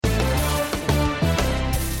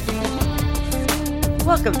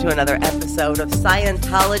Welcome to another episode of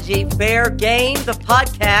Scientology Fair Game, the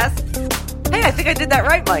podcast. Hey, I think I did that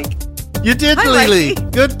right, Mike. You did, Hi, Lily.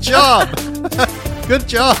 Mikey. Good job. Good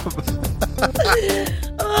job.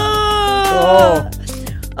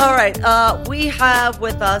 All right. We have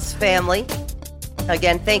with us family.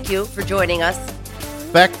 Again, thank you for joining us.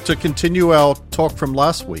 Back to continue our talk from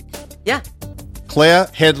last week. Yeah. Claire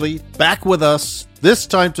Headley back with us, this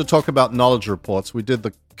time to talk about knowledge reports. We did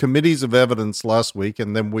the committees of evidence last week,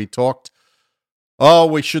 and then we talked,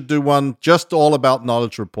 we should do one just all about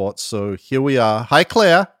knowledge reports. So here we are. Hi,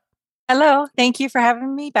 Claire. Hello. Thank you for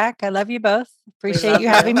having me back. I love you both. Appreciate you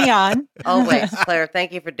having me on. Always, Claire.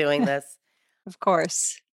 Thank you for doing this. Of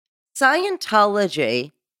course.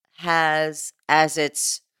 Scientology has as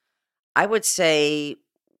its, I would say,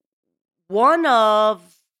 one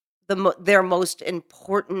of their most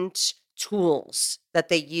important tools that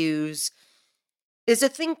they use is a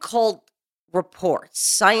thing called reports,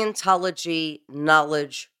 Scientology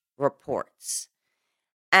knowledge reports.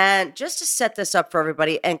 And just to set this up for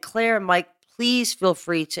everybody, and Claire and Mike, please feel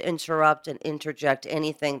free to interrupt and interject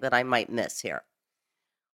anything that I might miss here.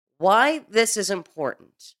 Why this is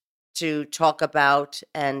important to talk about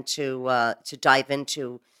and to dive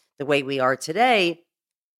into the way we are today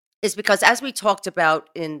is because, as we talked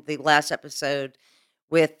about in the last episode,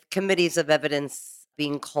 with committees of evidence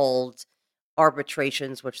being called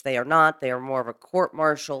arbitrations, which they are not, they are more of a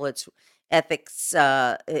court-martial. It's ethics.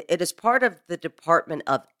 It is part of the Department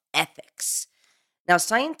of Ethics. Now,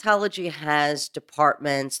 Scientology has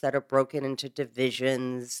departments that are broken into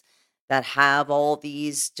divisions that have all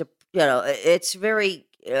these, it's very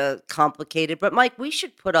complicated. But Mike, we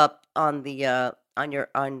should put up on the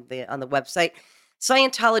website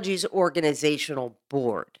Scientology's organizational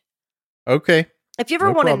board. Okay. If you ever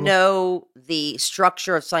No want to problem. know the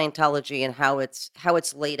structure of Scientology and how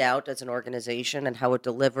it's laid out as an organization and how it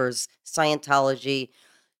delivers Scientology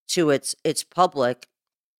to its public,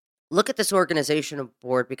 look at this organizational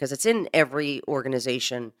board because it's in every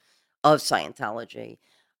organization of Scientology.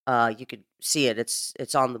 You could see it.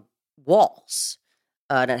 It's on the walls,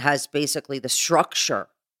 and it has basically the structure,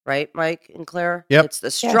 right, Mike and Claire? Yep. It's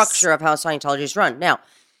the structure of how Scientology is run. Now,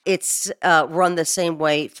 it's run the same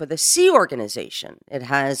way for the C organization. It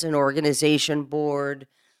has an organization board,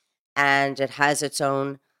 and it has its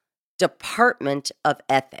own department of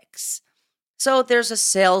ethics. So there's a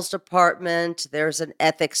sales department, there's an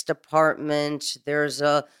ethics department, there's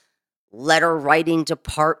a letter writing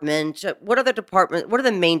department. What are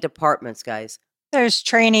the main departments, guys? There's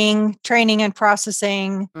training and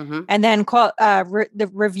processing, Mm-hmm. and then the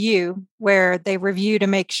review, where they review to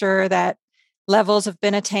make sure that levels have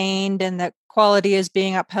been attained and that quality is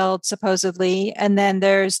being upheld, supposedly. And then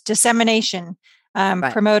there's dissemination,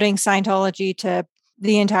 Right. promoting Scientology to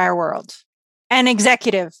the entire world. And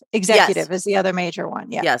executive is the other major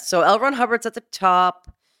one. Yeah. Yes. So L. Ron Hubbard's at the top,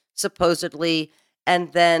 supposedly,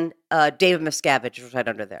 and then David Miscavige is right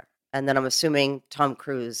under there. And then I'm assuming Tom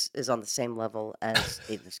Cruise is on the same level as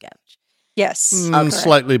David Miscavige. Yes. correct.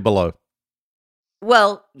 Slightly below.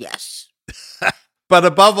 Well, yes. But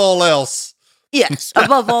above all else, Yes.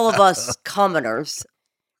 Above all of us commoners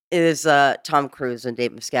is Tom Cruise and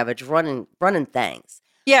David Miscavige running things.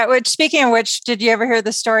 Yeah, speaking of which, did you ever hear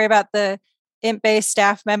the story about the IMP-based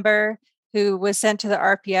staff member who was sent to the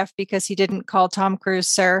RPF because he didn't call Tom Cruise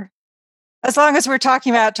sir? As long as we're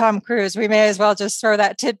talking about Tom Cruise, we may as well just throw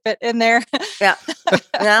that tidbit in there. Yeah.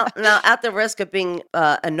 Now, at the risk of being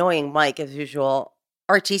annoying Mike, as usual,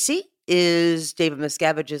 RTC is David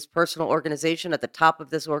Miscavige's personal organization at the top of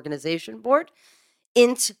this organization board.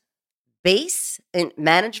 INT base, INT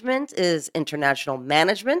management is international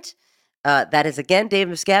management. That is, again,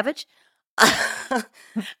 David Miscavige.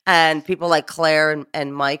 And people like Claire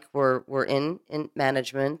and Mike were in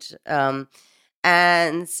management.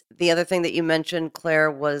 And the other thing that you mentioned,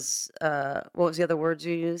 Claire, was what was the other words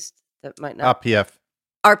you used that might not? RPF.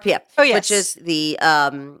 RPF. Oh, yes. Which is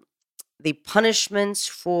the punishments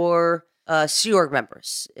for Sea Org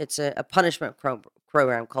members. It's a punishment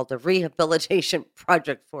program called the Rehabilitation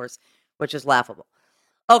Project Force, which is laughable.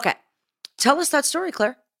 Okay. Tell us that story,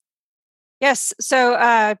 Claire. Yes.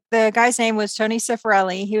 So the guy's name was Tony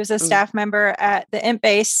Cifarelli. He was a staff member at the IMP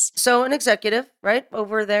base. So an executive, right,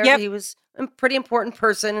 over there. Yep. He was a pretty important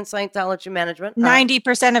person in Scientology management.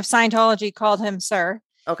 90% of Scientology called him sir.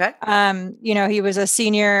 Okay. He was a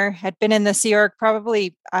senior, had been in the Sea Org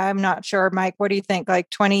probably, I'm not sure, Mike, what do you think? Like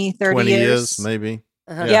 20, 30 20 years? years, maybe.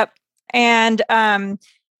 Uh-huh. Yeah. Yep. And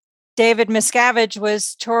David Miscavige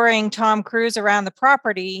was touring Tom Cruise around the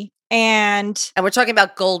property. And we're talking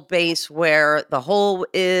about Gold Base, where the hole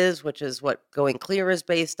is, which is what Going Clear is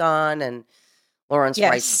based on, and Lawrence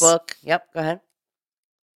Wright's Yes. book. Yep, go ahead.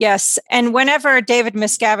 Yes. And whenever David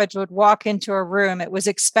Miscavige would walk into a room, it was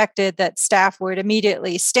expected that staff would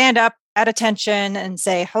immediately stand up at attention and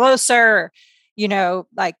say, "Hello, sir,"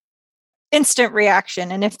 like instant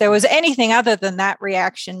reaction. And if there was anything other than that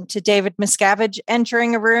reaction to David Miscavige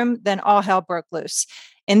entering a room, then all hell broke loose.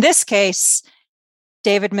 In this case,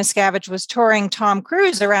 David Miscavige was touring Tom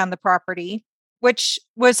Cruise around the property, which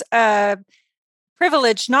was a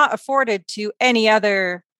privilege not afforded to any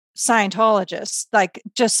other Scientologist. Like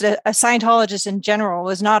just a Scientologist in general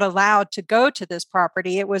was not allowed to go to this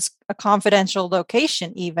property. It was a confidential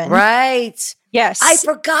location, even. Right. Yes. I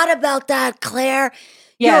forgot about that, Claire.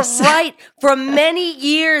 Yes. You're right. For many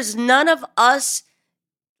years, none of us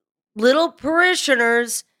little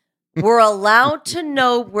parishioners were allowed to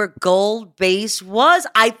know where Gold Base was.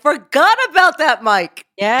 I forgot about that, Mike.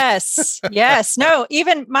 Yes. Yes. No,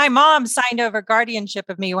 even my mom signed over guardianship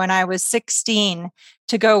of me when I was 16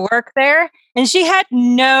 to go work there. And she had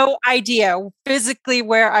no idea physically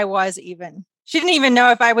where I was even. She didn't even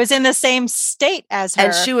know if I was in the same state as her.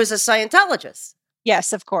 And she was a Scientologist.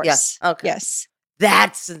 Yes, of course. Yes. Okay. Yes.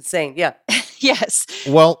 That's insane. Yeah. Yes.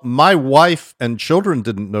 Well, my wife and children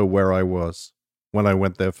didn't know where I was when I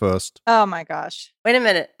went there first. Oh my gosh. Wait a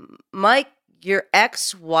minute. Mike, your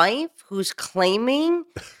ex-wife who's claiming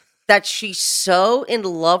that she's so in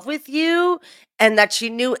love with you and that she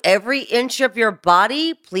knew every inch of your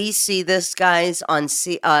body. Please see this, guys, on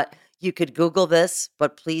you could Google this,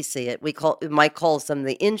 but please see it. Mike calls them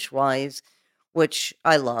the inch wives, which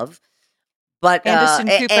I love. But Anderson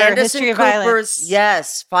Cooper, History of Violence.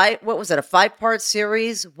 Yes, what was it? A 5-part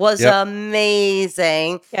series was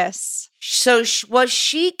amazing. Yes. So was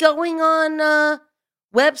she going on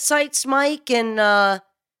websites, Mike, and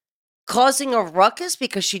causing a ruckus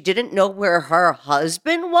because she didn't know where her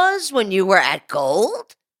husband was when you were at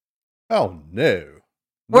Gold? Oh no.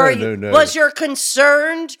 No. Was your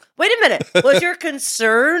concerned? Wait a minute. Was your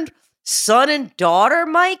concerned son and daughter,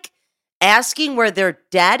 Mike, asking where their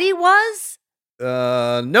daddy was?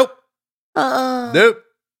 Nope. Nope.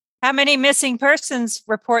 How many missing persons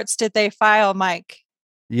reports did they file, Mike?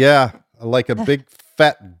 Yeah, like a big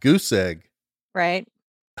fat goose egg. Right.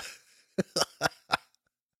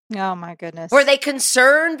 Oh my goodness. Were they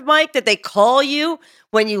concerned, Mike? Did they call you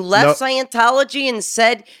when you left Scientology and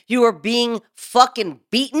said you were being fucking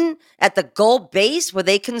beaten at the Gold Base? Were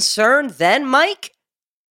they concerned then, Mike?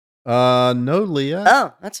 No, Leah.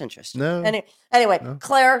 Oh, that's interesting. No. Anyway, No.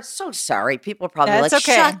 Claire, so sorry. People are probably That's like,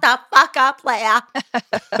 okay. shut the fuck up, Leah.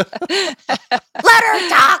 Let her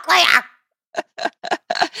talk, Leah.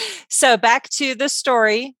 So back to the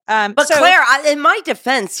story. But Claire, in my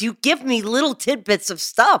defense, you give me little tidbits of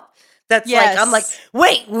stuff that's like, I'm like,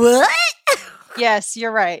 wait, what? Yes,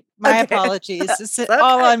 you're right. My apologies. It's Okay.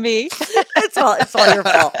 all on me. It's all your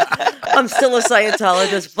fault. I'm still a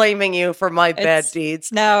Scientologist blaming you for my bad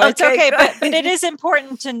deeds. No, it's okay. But it is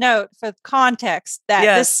important to note for context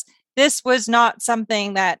that this was not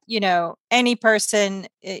something that, any person,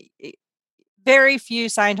 very few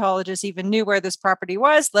Scientologists even knew where this property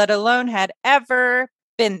was, let alone had ever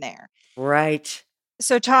been there. Right.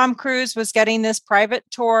 So Tom Cruise was getting this private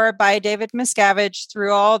tour by David Miscavige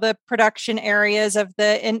through all the production areas of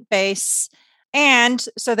the Int base. And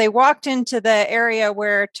so they walked into the area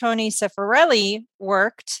where Tony Cifarelli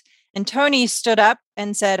worked, and Tony stood up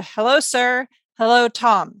and said, "Hello, sir. Hello,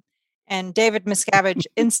 Tom." And David Miscavige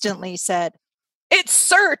instantly said, "It's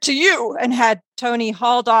sir to you," and had Tony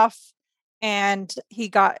hauled off, and he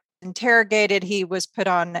got interrogated. He was put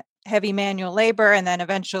on heavy manual labor and then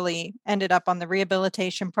eventually ended up on the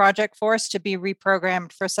rehabilitation project force to be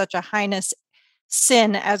reprogrammed for such a heinous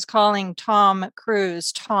sin as calling Tom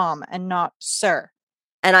Cruise Tom and not sir.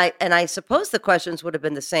 And I suppose the questions would have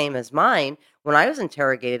been the same as mine when I was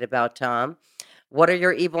interrogated about Tom. What are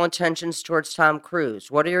your evil intentions towards Tom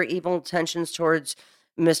Cruise? What are your evil intentions towards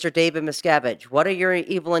Mr. David Miscavige? What are your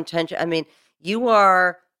evil intentions? I mean, you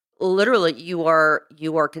are literally, you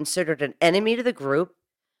are considered an enemy to the group,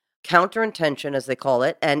 counter intention, as they call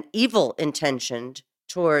it, and evil intentioned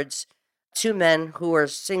towards two men who are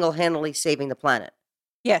single-handedly saving the planet.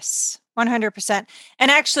 Yes, 100%.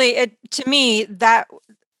 And actually, to me, that,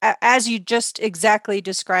 as you just exactly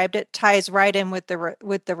described it, ties right in with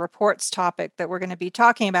the reports topic that we're going to be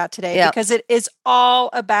talking about today, because it is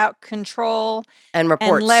all about control and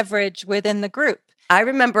reports and leverage within the group. I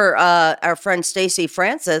remember our friend Stacey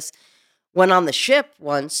Francis went on the ship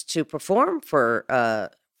once to perform for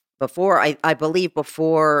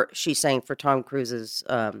before she sang for Tom Cruise's.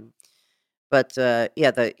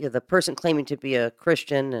 The person claiming to be a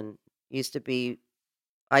Christian and used to be,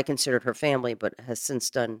 I considered her family, but has since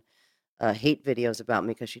done hate videos about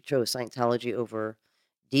me because she chose Scientology over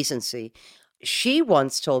decency. She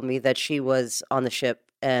once told me that she was on the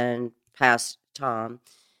ship and passed Tom,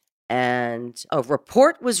 and a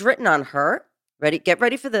report was written on her. Get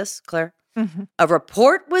ready for this, Claire. Mhm. A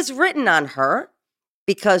report was written on her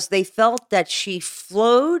because they felt that she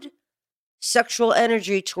flowed sexual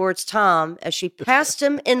energy towards Tom as she passed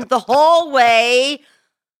him in the hallway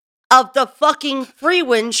of the fucking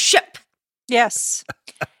Freewind ship. Yes.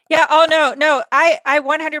 Yeah. Oh, no. I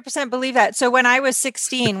 100% believe that. So when I was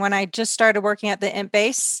 16, when I just started working at the Imp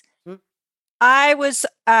base,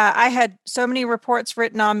 I had so many reports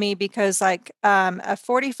written on me because like a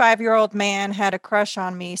 45-year-old man had a crush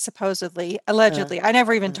on me, supposedly, allegedly. I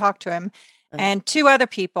never even talked to him. And two other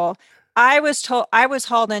people. I was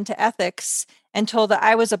hauled into ethics and told that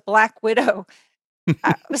I was a black widow.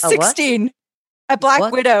 I was A what? 16. A black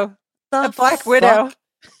What widow. The A black fuck? widow.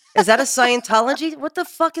 Is that a Scientology? What the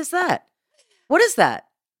fuck is that? What is that?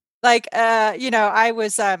 Like I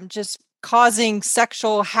was just causing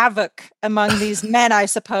sexual havoc among these men, I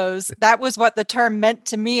suppose. That was what the term meant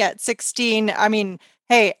to me at 16. I mean,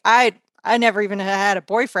 hey, I never even had a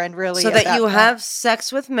boyfriend really. So at that you point. have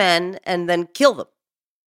sex with men and then kill them.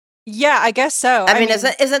 Yeah, I guess so. I mean,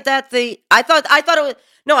 isn't that the? I thought it was.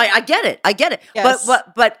 No, I get it. I get it. Yes.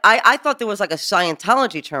 But I thought there was like a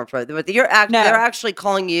Scientology term for it. But they're actually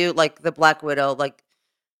calling you like the Black Widow, like.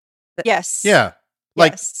 Yes. Yeah.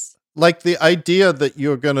 Yes. Like the idea that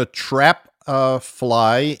you're going to trap a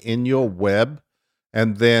fly in your web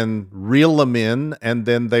and then reel them in and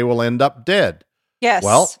then they will end up dead. Yes.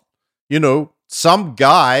 Well, some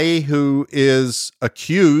guy who is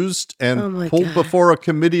accused and pulled before a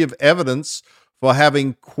committee of evidence for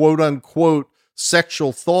having quote unquote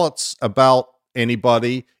sexual thoughts about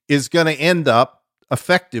anybody is going to end up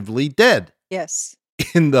effectively dead. Yes.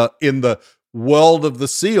 In the world of the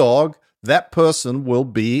Sea Org, that person will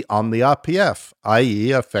be on the RPF,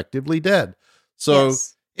 i.e. effectively dead. So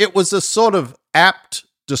It was a sort of apt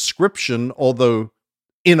description, although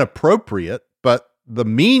inappropriate, but the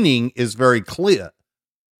meaning is very clear.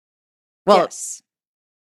 Well, yes.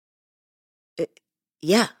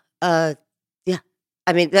 Yeah. Yeah.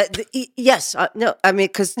 I mean, yes. No, I mean,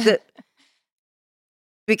 because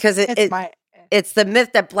it's the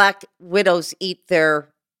myth that Black widows eat their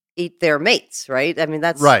mates, right? I mean,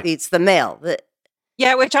 that's right. It's the male.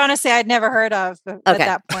 Yeah, which honestly I'd never heard of at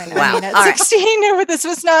that point. Wow. I mean, at 16, this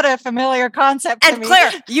was not a familiar concept to me. And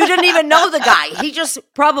Claire, you didn't even know the guy. He just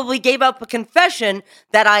probably gave up a confession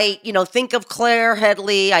that I think of Claire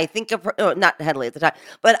Headley. I think of her, not Headley at the time,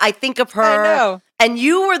 but I think of her. I know. And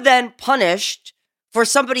you were then punished for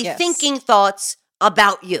somebody thinking thoughts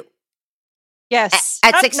about you. Yes.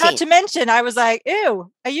 At 16. Not to mention, I was like,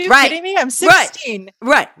 ew, are you kidding me? I'm 16.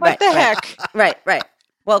 Right. What the heck? Right.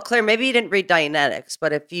 Well, Claire, maybe you didn't read Dianetics,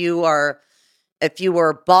 but if you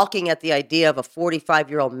were balking at the idea of a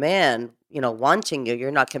 45-year-old man, wanting you,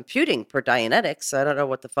 you're not computing per Dianetics. I don't know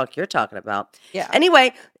what the fuck you're talking about. Yeah.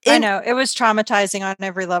 Anyway, I know it was traumatizing on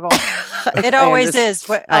every level. It always is.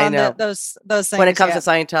 I know those things when it comes to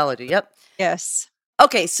Scientology. Yep. Yes.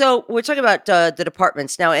 Okay, so we're talking about the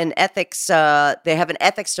departments now. In ethics, they have an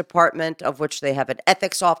ethics department, of which they have an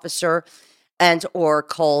ethics officer, or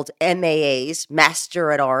called MAAs,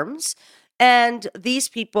 Master at Arms. And these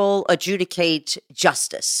people adjudicate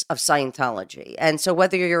justice of Scientology. And so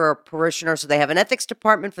whether you're a parishioner, so they have an ethics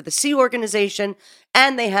department for the Sea organization,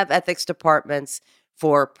 and they have ethics departments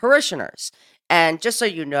for parishioners. And just so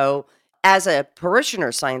you know, as a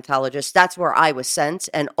parishioner Scientologist, that's where I was sent,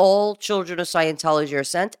 and all children of Scientology are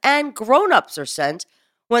sent, and grown-ups are sent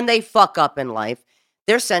when they fuck up in life.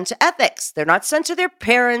 They're sent to ethics. They're not sent to their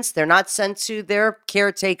parents. They're not sent to their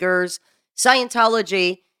caretakers.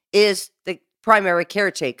 Scientology is the primary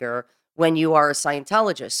caretaker when you are a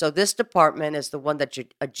Scientologist. So this department is the one that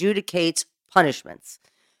adjudicates punishments,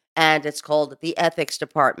 and it's called the ethics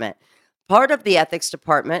department. Part of the ethics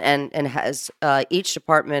department and has each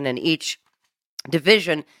department and each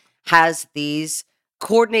division has these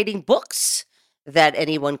coordinating books that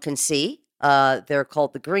anyone can see. They're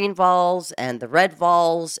called the green vols and the red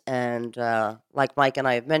vols. And like Mike and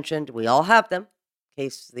I have mentioned, we all have them in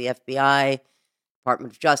case the FBI,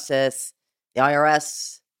 Department of Justice, the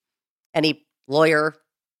IRS, any lawyer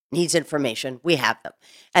needs information. We have them.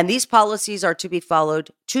 And these policies are to be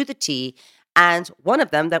followed to the T. And one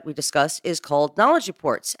of them that we discussed is called knowledge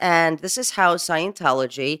reports. And this is how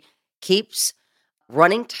Scientology keeps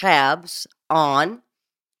running tabs on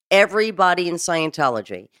everybody in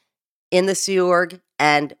Scientology, in the Sea Org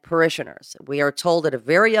and parishioners. We are told at a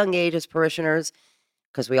very young age as parishioners,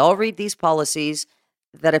 because we all read these policies,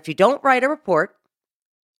 that if you don't write a report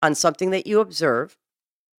on something that you observe,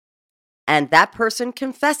 and that person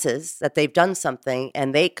confesses that they've done something,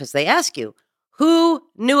 and because they ask you, who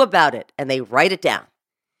knew about it? And they write it down.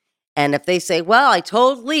 And if they say, well, I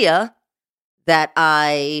told Leah that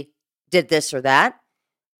I did this or that,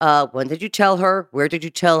 when did you tell her? Where did you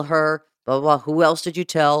tell her? Blah, blah, blah. Who else did you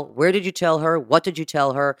tell? Where did you tell her? What did you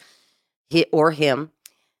tell her? He or him.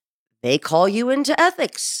 They call you into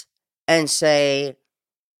ethics and say,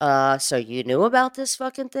 so you knew about this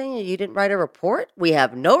fucking thing and you didn't write a report? We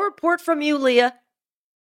have no report from you, Leah,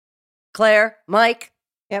 Claire, Mike.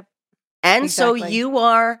 Yep. And exactly. So you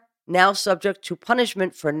are now subject to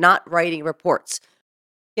punishment for not writing reports.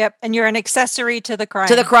 Yep. And you're an accessory to the crime.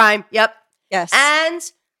 To the crime. Yep. Yes. And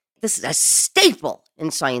this is a staple in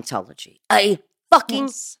Scientology. A fucking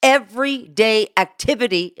everyday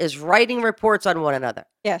activity is writing reports on one another.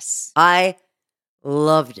 Yes. I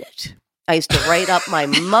loved it. I used to write up my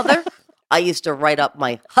mother. I used to write up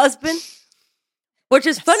my husband, which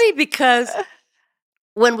is funny because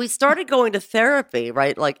when we started going to therapy,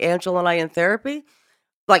 right, like Angela and I in therapy,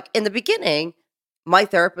 like in the beginning, my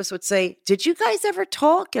therapist would say, did you guys ever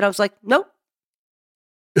talk? And I was like, nope.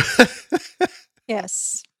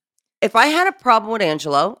 Yes. If I had a problem with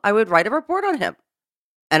Angelo, I would write a report on him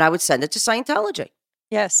and I would send it to Scientology.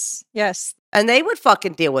 Yes. Yes. And they would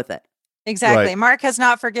fucking deal with it. Exactly. Right. Mark has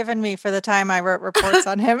not forgiven me for the time I wrote reports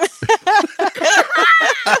on him.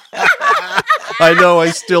 I know.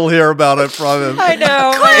 I still hear about it from him. I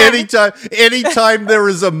know. Anytime there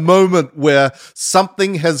is a moment where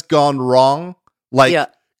something has gone wrong, like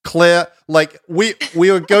Claire, like we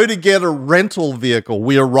were going to get a rental vehicle.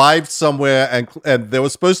 We arrived somewhere and there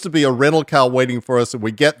was supposed to be a rental car waiting for us, and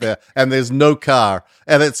we get there and there's no car.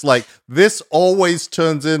 And it's like, this always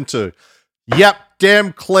turns into, yep,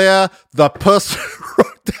 damn Claire, the person who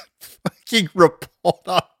wrote that fucking report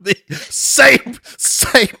on the same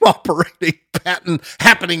operating pattern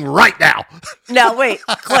happening right now. Now, wait,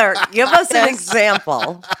 Claire, give us an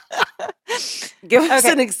example. Give us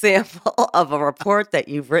an example of a report that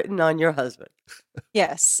you've written on your husband.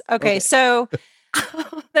 Yes. Okay. So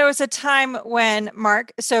there was a time when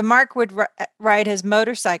Mark would ride his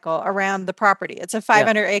motorcycle around the property. It's a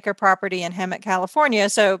 500-acre property in Hemet, California.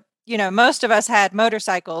 So, you know, most of us had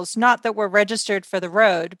motorcycles, not that were registered for the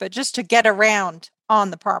road, but just to get around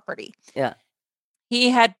on the property. Yeah.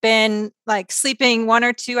 He had been like sleeping 1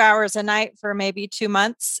 or 2 hours a night for maybe 2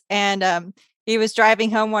 months. And he was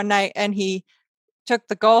driving home one night and he took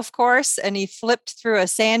the golf course and he flipped through a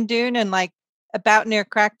sand dune and like about near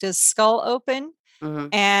cracked his skull open. Mm-hmm.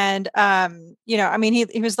 And, you know, I mean,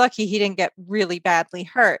 he was lucky he didn't get really badly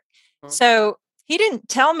hurt. Mm-hmm. So he didn't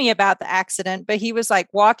tell me about the accident, but he was like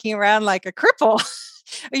walking around like a cripple,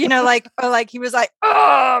 you know, like he was like,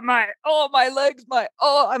 oh my legs,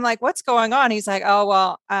 I'm like, what's going on? He's like, oh,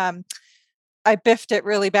 well, I biffed it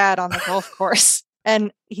really bad on the golf course.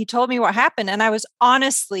 And he told me what happened. And I was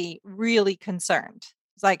honestly really concerned.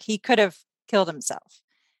 It's like he could have killed himself.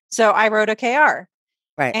 So I wrote a KR.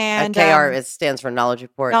 Right. And KR stands for knowledge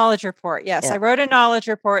report. Knowledge report. Yes. Yeah. I wrote a knowledge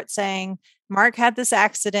report saying Mark had this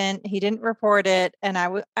accident. He didn't report it. And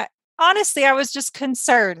honestly, I was just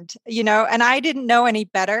concerned, you know, and I didn't know any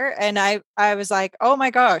better. And I was like, oh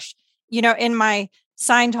my gosh, you know, in my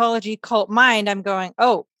Scientology cult mind, I'm going,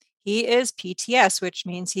 oh, he is PTS, which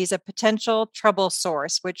means he's a potential trouble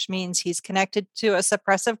source, which means he's connected to a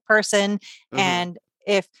suppressive person. Mm-hmm. And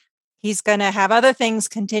if he's going to have other things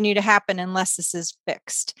continue to happen unless this is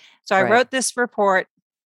fixed. So I wrote this report,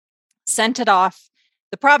 sent it off.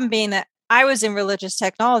 The problem being that I was in Religious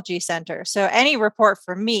Technology Center. So any report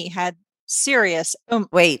from me had serious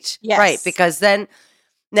weight. Yes. Right. Because then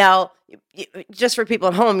now, just for people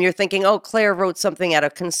at home, you're thinking, oh, Claire wrote something out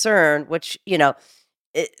of concern, which, you know,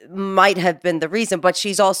 it might have been the reason. But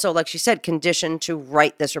she's also, like she said, conditioned to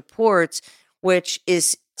write this report, which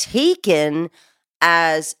is taken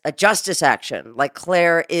as a justice action. Like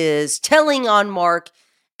Claire is telling on Mark.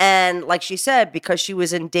 And like she said, because she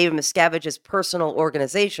was in David Miscavige's personal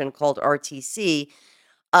organization called RTC,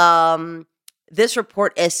 this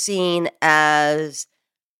report is seen as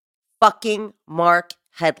fucking Mark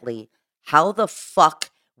Headley. How the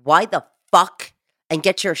fuck? Why the fuck? And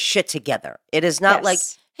get your shit together. It is not like,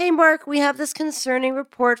 hey, Mark, we have this concerning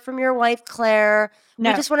report from your wife, Claire.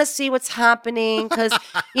 No. We just want to see what's happening because,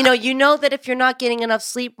 you know that if you're not getting enough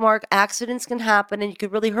sleep, Mark, accidents can happen and you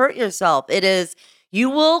could really hurt yourself. It is, you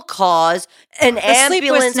will cause an ambulance. Sleep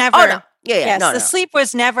was never, oh, no. Yes, the sleep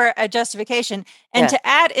was never a justification. And to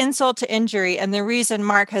add insult to injury, and the reason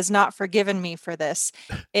Mark has not forgiven me for this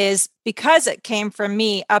is because it came from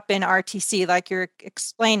me up in RTC, like you're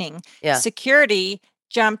explaining. Security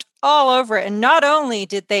jumped all over it. And not only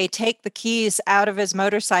did they take the keys out of his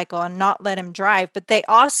motorcycle and not let him drive, but they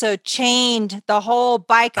also chained the whole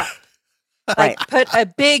bike up. Like put a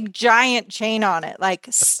big giant chain on it, like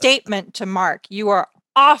statement to Mark, you are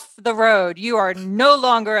off the road. You are no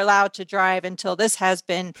longer allowed to drive until this has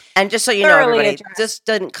been. And just so you know, everybody, this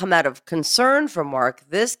didn't come out of concern for Mark.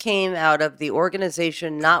 This came out of the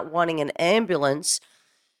organization not wanting an ambulance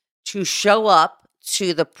to show up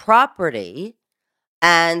to the property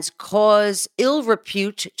and cause ill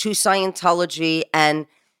repute to Scientology and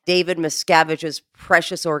David Miscavige's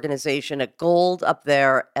precious organization at Gold up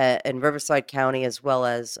there in Riverside County, as well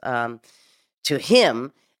as to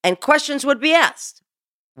him. And questions would be asked.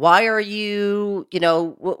 Why are you,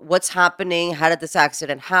 what's happening? How did this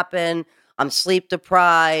accident happen? I'm sleep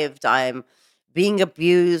deprived. I'm being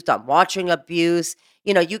abused. I'm watching abuse.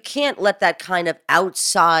 You can't let that kind of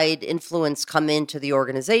outside influence come into the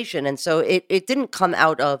organization. And so it didn't come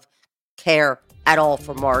out of care at all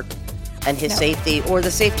for Mark and his safety or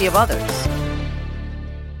the safety of others.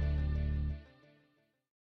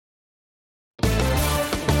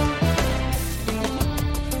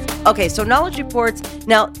 Okay, so knowledge reports.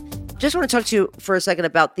 Now, just want to talk to you for a second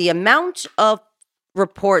about the amount of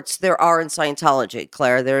reports there are in Scientology.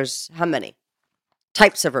 Claire, there's how many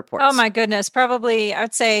types of reports? Oh my goodness, probably I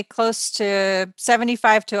would say close to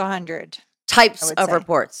 75 to 100. Types of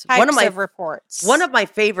reports. Reports. One of my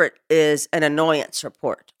favorite is an annoyance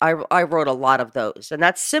report. I wrote a lot of those, and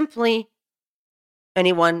that's simply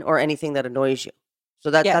anyone or anything that annoys you.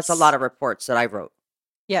 So that's a lot of reports that I wrote.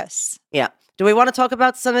 Yes. Yeah. Do we want to talk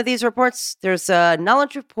about some of these reports? There's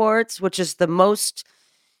knowledge reports, which is the most,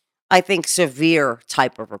 I think, severe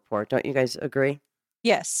type of report. Don't you guys agree?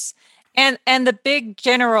 Yes. And the big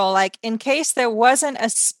general, like in case there wasn't a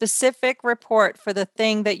specific report for the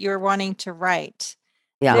thing that you're wanting to write,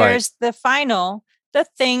 there's the final, the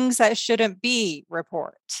things that shouldn't be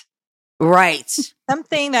report. Right.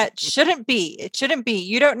 Something that shouldn't be. It shouldn't be.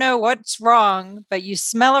 You don't know what's wrong, but you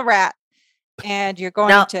smell a rat and you're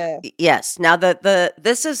going to. Yes. Now,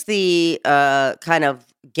 this is the kind of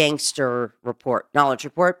gangster report, knowledge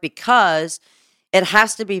report, because it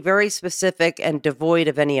has to be very specific and devoid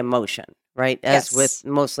of any emotion, right? As with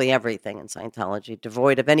mostly everything in Scientology,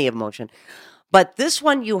 devoid of any emotion. But this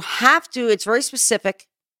one, you have to, it's very specific.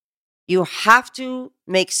 You have to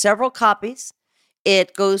make several copies.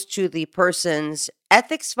 It goes to the person's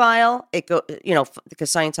ethics file. Because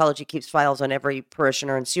Scientology keeps files on every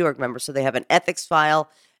parishioner and Sea Org member. So they have an ethics file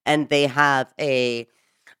and they have a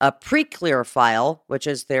pre-clear file, which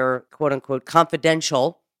is their quote unquote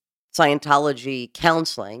confidential Scientology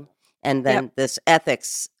counseling, and then this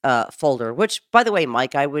ethics folder, which, by the way,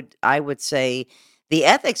 Mike, I would say the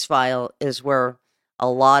ethics file is where a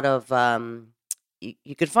lot of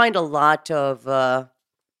you could find a lot of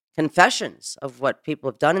confessions of what people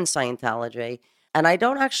have done in Scientology, and I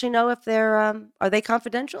don't actually know if they're are they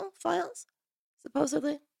confidential files,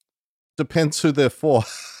 supposedly? Depends who they're for.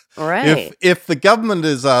 Right. If the government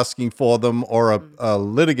is asking for them or a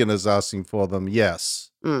litigant is asking for them,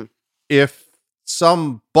 yes. If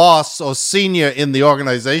some boss or senior in the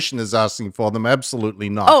organization is asking for them, absolutely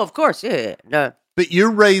not. Oh, of course. Yeah. No. But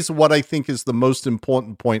you raise what I think is the most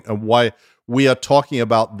important point of why we are talking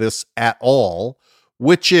about this at all,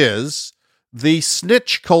 which is the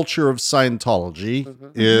snitch culture of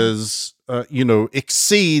Scientology is,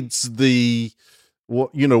 exceeds the,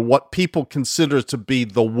 what people consider to be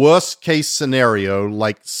the worst case scenario,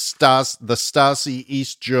 like the Stasi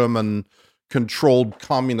East German controlled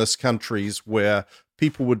communist countries where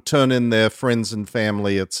people would turn in their friends and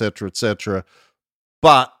family, etc., etc.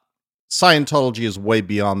 But Scientology is way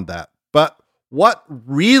beyond that. But what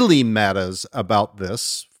really matters about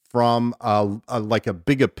this from a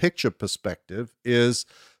bigger picture perspective is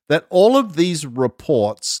that all of these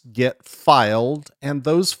reports get filed, and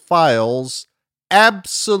those files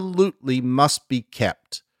absolutely must be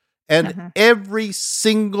kept. And every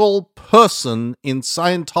single person in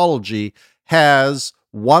Scientology has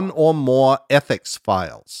one or more ethics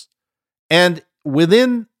files. And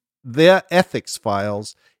within their ethics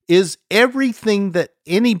files is everything that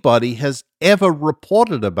anybody has ever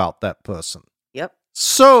reported about that person. Yep.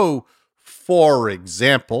 So, for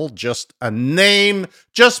example, just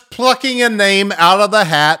plucking a name out of the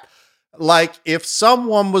hat, like if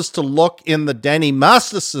someone was to look in the Danny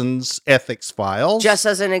Masterson's ethics files. Just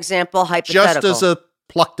as an example, hypothetical. Just as a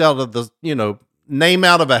plucked out of the, name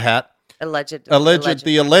out of a hat.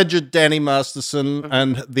 The alleged Danny Masterson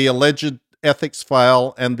and the alleged ethics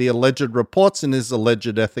file and the alleged reports in his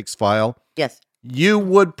alleged ethics file. Yes. You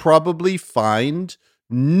would probably find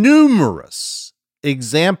numerous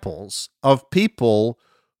examples of people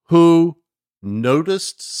who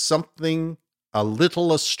noticed something a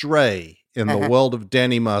little astray in the world of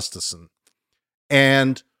Danny Masterson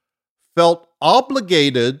and felt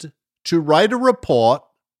obligated to write a report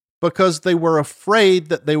because they were afraid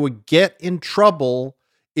that they would get in trouble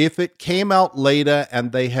if it came out later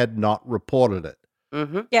and they had not reported it.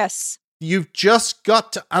 Mm-hmm. Yes. You've just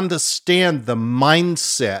got to understand the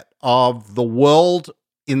mindset of the world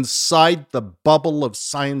inside the bubble of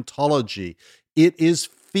Scientology. It is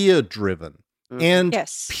fear-driven. Mm-hmm. And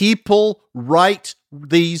Yes. people write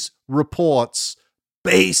these reports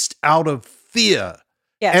based out of fear.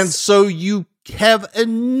 Yes. And so you have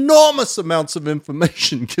enormous amounts of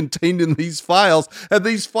information contained in these files, and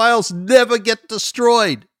these files never get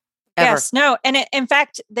destroyed. Ever. Yes, no. And in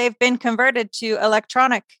fact, they've been converted to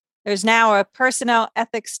electronic. There's now a personnel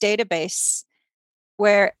ethics database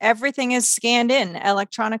where everything is scanned in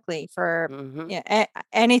electronically for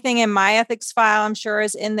anything in my ethics file, I'm sure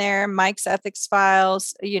is in there. Mike's ethics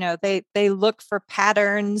files, they look for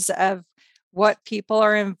patterns of what people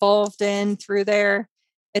are involved in through there.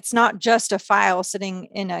 It's not just a file sitting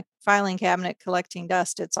in a filing cabinet collecting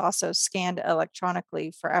dust. It's also scanned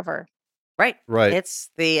electronically forever. Right. Right. It's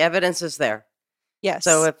the evidence is there. Yes.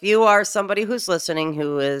 So if you are somebody who's listening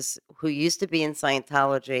who used to be in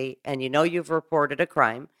Scientology and you've reported a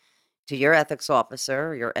crime to your ethics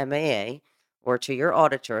officer, your MAA, or to your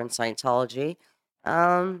auditor in Scientology,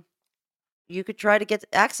 you could try to get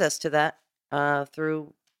access to that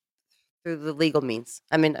through the legal means.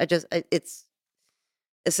 I mean,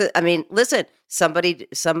 listen, somebody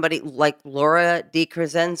like Laura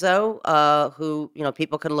DiCrescenzo, who,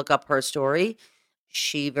 people can look up her story.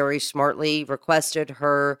 She very smartly requested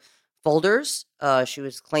her folders. She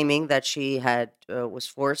was claiming that she was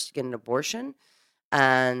forced to get an abortion.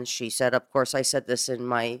 And she said, of course, I said this in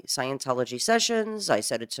my Scientology sessions. I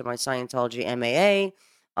said it to my Scientology MAA.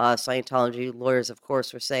 Scientology lawyers, of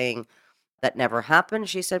course, were saying that never happened.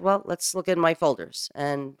 She said, well, let's look in my folders.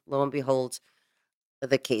 And lo and behold,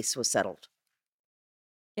 the case was settled.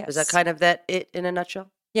 Yes. Was that kind of it in a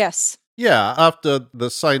nutshell? Yes. Yeah, after the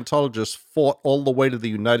Scientologists fought all the way to the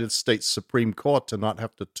United States Supreme Court to not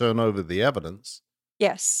have to turn over the evidence.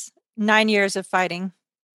 Yes. 9 years of fighting.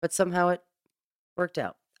 But somehow it worked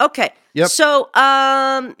out. Okay. Yep. So,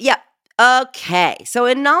 yeah. Okay. So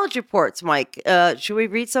in knowledge reports, Mike, should we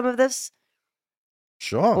read some of this?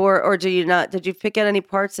 Sure. Or do you not? Did you pick out any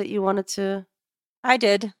parts that you wanted to? I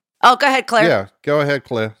did. Oh, go ahead, Claire. Yeah, go ahead,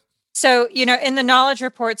 Claire. So, in the knowledge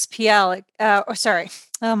reports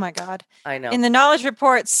oh my God. I know. In the knowledge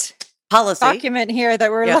reports Policy document here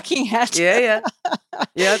that we're looking at. Yeah.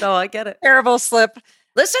 Yeah, no, I get it. Terrible slip.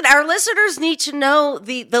 Listen, our listeners need to know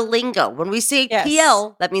the lingo. When we say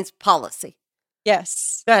PL, that means policy.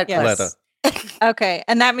 Yes. Go ahead, yes. Letter. Okay.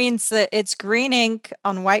 And that means that it's green ink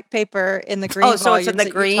on white paper in the green volumes. So it's in the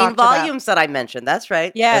green volumes that I mentioned. That's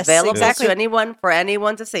right. Yes. Available exactly. to for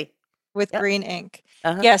anyone to see. With green ink.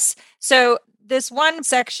 Uh-huh. Yes. So this one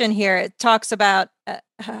section here, it talks about,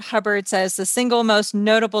 Hubbard says, the single most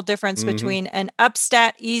notable difference between an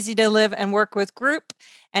upstat, easy to live and work with group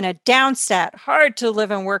and a downstat, hard to live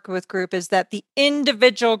and work with group is that the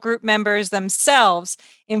individual group members themselves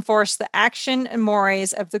enforce the action and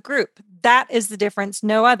mores of the group. That is the difference,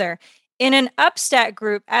 no other. In an upstat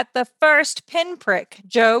group, at the first pinprick,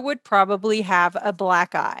 Joe would probably have a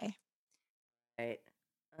black eye. Right.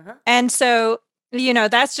 Uh-huh. And so,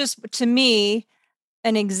 that's just, to me,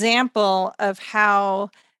 an example of how,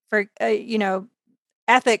 for,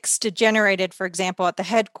 ethics degenerated, for example, at the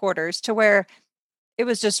headquarters to where it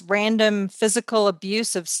was just random physical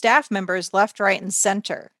abuse of staff members left, right, and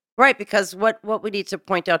center. Right, because what we need to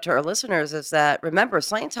point out to our listeners is that, remember,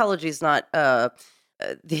 Scientology is not, L.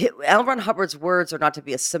 Ron Hubbard's words are not to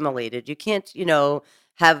be assimilated. You can't,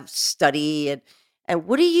 have study and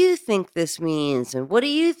what do you think this means? And what do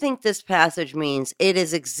you think this passage means? It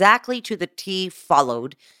is exactly to the T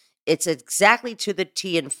followed. It's exactly to the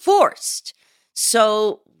T enforced.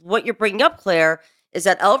 So what you're bringing up, Claire, is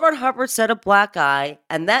that L. Ron Hubbard said a black eye,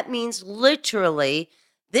 and that means literally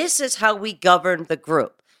this is how we govern the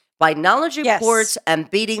group, by knowledge reports and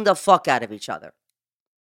beating the fuck out of each other.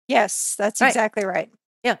 Yes, that's exactly right.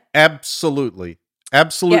 Yeah. Absolutely.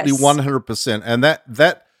 Absolutely, Yes. 100%. And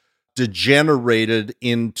that degenerated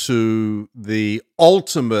into the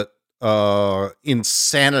ultimate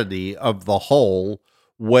insanity of the whole,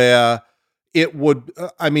 where it would,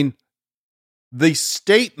 the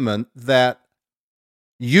statement that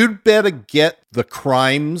you'd better get the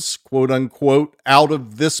crimes, quote unquote, out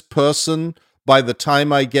of this person by the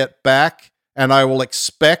time I get back, and I will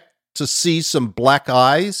expect to see some black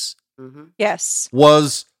eyes. Yes.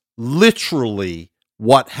 was literally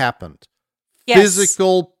what happened. Yes.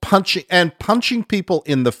 Physical punching people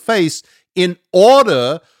in the face in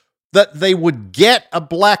order that they would get a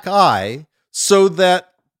black eye, so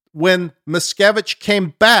that when Miscavige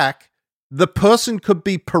came back, the person could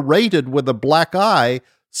be paraded with a black eye.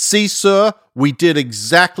 See, sir, we did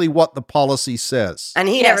exactly what the policy says. And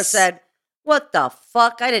he never said, "What the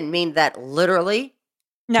fuck? I didn't mean that literally."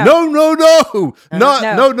 No. No.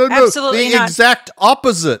 Absolutely the not. exact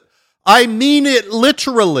opposite. I mean it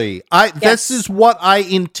literally. This is what I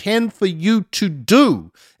intend for you to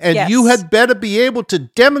do. And you had better be able to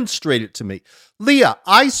demonstrate it to me. Leah,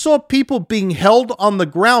 I saw people being held on the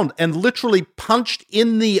ground and literally punched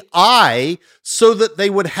in the eye so that they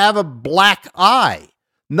would have a black eye.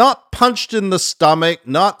 Not punched in the stomach,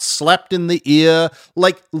 not slapped in the ear,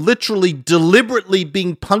 like literally deliberately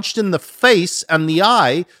being punched in the face and the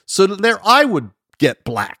eye so that their eye would get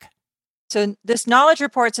black. So this knowledge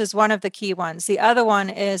reports is one of the key ones. The other one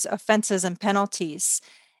is offenses and penalties.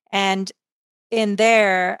 And in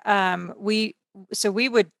there, we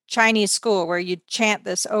would Chinese school where you'd chant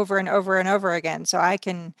this over and over and over again. So I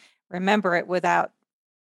can remember it without,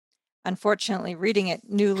 unfortunately, reading it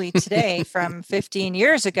newly today from 15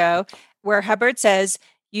 years ago, where Hubbard says,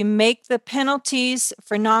 you make the penalties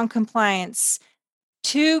for noncompliance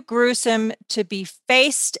too gruesome to be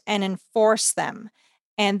faced and enforce them.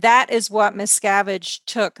 And that is what Miscavige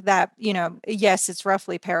took that, yes, it's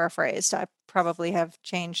roughly paraphrased. I probably have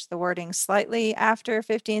changed the wording slightly after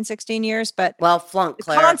 15, 16 years, but flunk,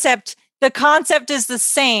 Claire. The concept is the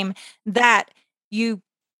same, that you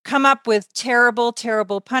come up with terrible,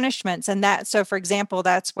 terrible punishments. And so for example,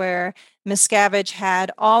 that's where Miscavige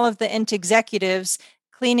had all of the int executives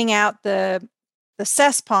cleaning out the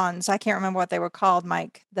cessponds. I can't remember what they were called,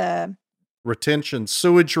 Mike. The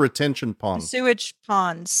sewage retention pond. Sewage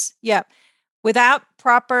ponds. Yep. Without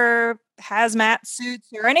proper hazmat suits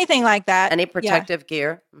or anything like that. Any protective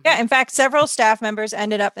gear. Mm-hmm. Yeah. In fact, several staff members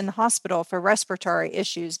ended up in the hospital for respiratory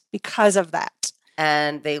issues because of that.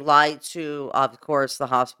 And they lied to, of course, the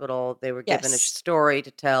hospital. They were given a story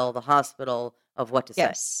to tell the hospital of what to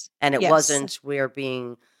say. And it wasn't, we are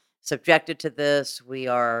being subjected to this. We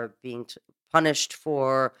are being punished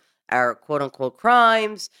for our quote-unquote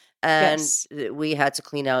crimes. And we had to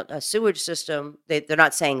clean out a sewage system. They're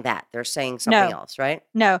not saying that. They're saying something else, right?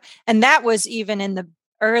 No. And that was even in the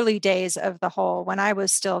early days of the whole, when I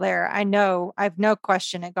was still there. I've no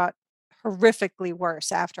question it got horrifically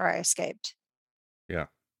worse after I escaped. Yeah.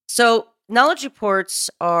 So knowledge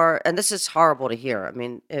reports are, and this is horrible to hear. I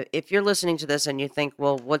mean, if you're listening to this and you think,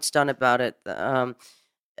 well, what's done about it?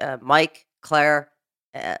 Mike, Claire,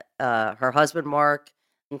 her husband, Mark,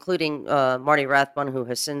 including Marty Rathbun, who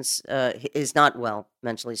has since is not well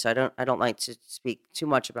mentally, so I don't like to speak too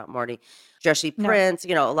much about Marty. Jesse Prince,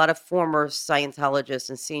 a lot of former Scientologists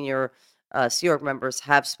and senior Sea Org members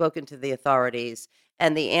have spoken to the authorities,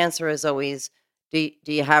 and the answer is always, do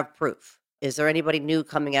you have proof? Is there anybody new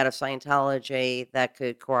coming out of Scientology that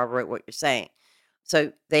could corroborate what you're saying?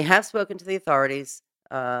 So they have spoken to the authorities,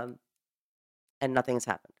 and nothing has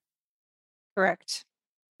happened. Correct.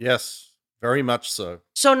 Yes. Very much so.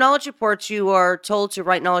 So knowledge reports, you are told to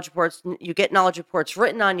write knowledge reports. You get knowledge reports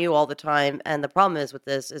written on you all the time. And the problem is with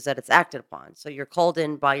this is that it's acted upon. So you're called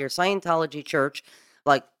in by your Scientology church.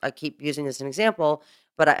 Like, I keep using this as an example,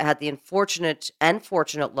 but I had the unfortunate and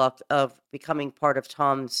fortunate luck of becoming part of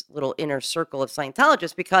Tom's little inner circle of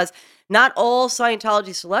Scientologists, because not all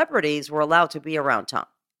Scientology celebrities were allowed to be around Tom.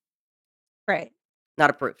 Right. Not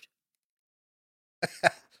approved.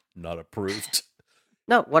 Not approved.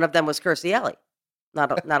 No, one of them was Kirstie Alley.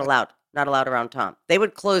 Not allowed. Not allowed around Tom. They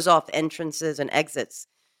would close off entrances and exits.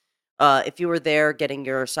 If you were there getting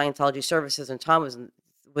your Scientology services and Tom was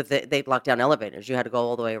they'd lock down elevators. You had to go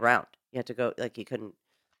all the way around. You had to go, you couldn't.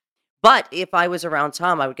 But if I was around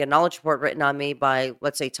Tom, I would get a knowledge report written on me by,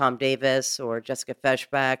 let's say, Tom Davis or Jessica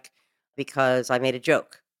Feshbach, because I made a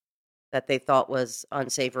joke that they thought was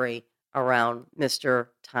unsavory around Mr.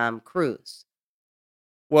 Tom Cruise.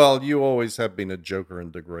 Well, you always have been a joker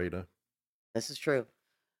and degrader. This is true.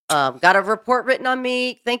 Got a report written on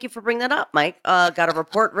me. Thank you for bringing that up, Mike. Got a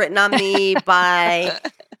report written on me by,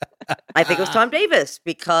 I think it was Tom Davis,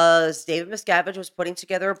 because David Miscavige was putting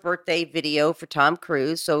together a birthday video for Tom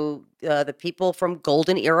Cruise. So the people from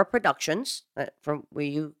Golden Era Productions, from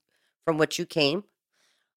which you came,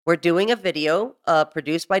 were doing a video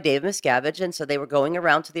produced by David Miscavige. And so they were going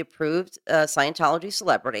around to the approved Scientology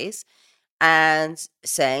celebrities and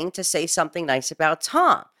saying to say something nice about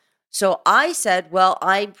Tom. So I said, well,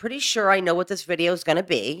 I'm pretty sure I know what this video is going to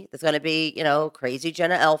be. It's going to be, crazy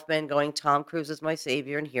Jenna Elfman going, Tom Cruise is my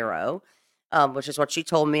savior and hero, which is what she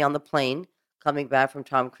told me on the plane coming back from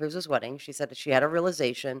Tom Cruise's wedding. She said that she had a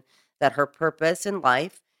realization that her purpose in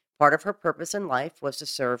life, part of her purpose in life was to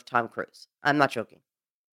serve Tom Cruise. I'm not joking.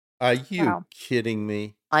 Are you Wow. kidding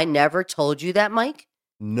me? I never told you that, Mike.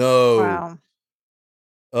 No. Wow.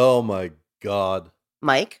 Oh my God.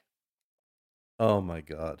 Mike, Oh my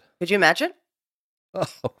God. could you imagine?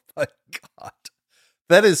 Oh my God.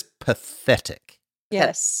 That is pathetic.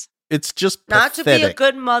 Yes. It's just Not pathetic. to be a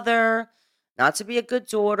good mother, not to be a good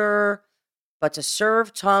daughter, but to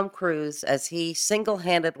serve Tom Cruise as he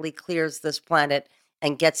single-handedly clears this planet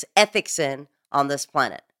and gets ethics in on this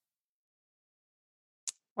planet.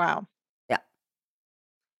 Wow. Yeah.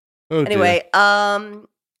 Oh, Anyway,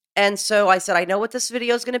 and so I said, I know what this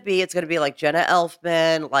video is going to be. It's going to be like Jenna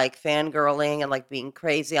Elfman, like fangirling and like being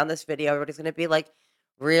crazy on this video. Everybody's going to be like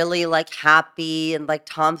really like happy and like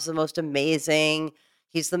Tom's the most amazing.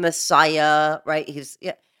 He's the Messiah, right?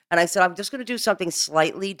 Yeah. And I said, I'm just going to do something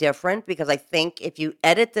slightly different because I think if you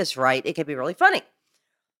edit this right, it can be really funny.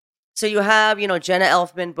 So you have, Jenna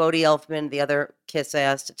Elfman, Bodie Elfman, the other kiss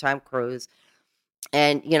ass to Tom Cruise,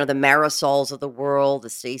 and, the Marisols of the world, the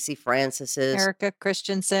Stacey Francises. Erica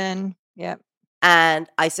Christensen. Yep. And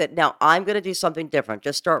I said, now I'm going to do something different.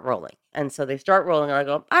 Just start rolling. And so they start rolling, and I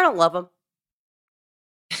go, I don't love him.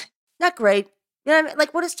 Not great. You know what I mean?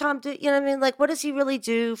 Like, what does Tom do? You know what I mean? Like, what does he really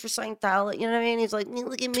do for Scientology? You know what I mean? He's like,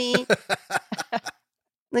 look at me.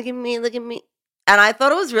 Look at me. Look at me. And I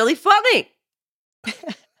thought it was really funny.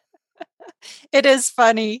 It is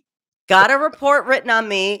funny. Got a report written on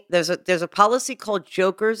me. There's a policy called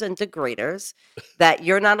jokers and degraders that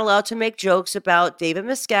you're not allowed to make jokes about David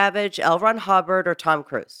Miscavige, L. Ron Hubbard, or Tom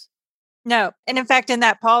Cruise. No. And in fact, in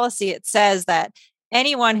that policy, it says that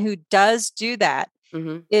anyone who does do that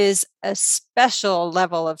is a special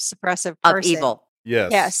level of suppressive person. Of evil.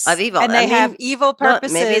 Yes. Of evil. And they have evil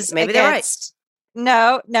purposes. Maybe they're right.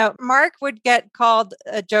 No. Mark would get called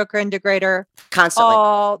a joker and degrader constantly.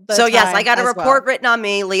 All the so time yes, I got a report well. written on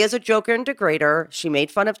me. Leah's a joker and degrader. She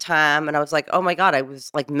made fun of Tom, and I was like, oh my God, I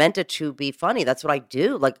was like meant it to be funny. That's what I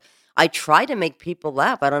do. Like I try to make people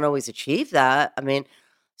laugh. I don't always achieve that. I mean,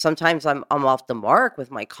 sometimes I'm off the mark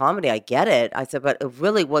with my comedy. I get it. I said, but it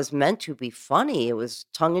really was meant to be funny. It was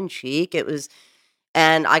tongue in cheek. It was,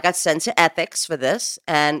 and I got sent to ethics for this,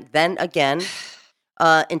 and then again.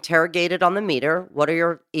 Interrogated on the meter. What are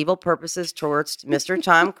your evil purposes towards Mr.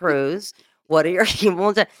 Tom Cruise? What are your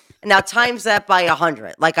evil? Now times that by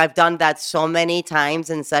 100. Like I've done that so many times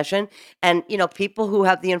in session. And, people who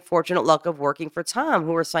have the unfortunate luck of working for Tom,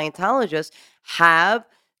 who are Scientologists, have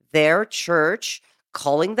their church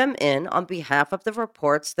calling them in on behalf of the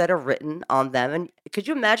reports that are written on them. And could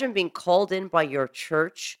you imagine being called in by your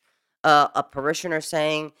church, a parishioner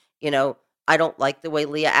saying, I don't like the way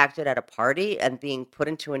Leah acted at a party and being put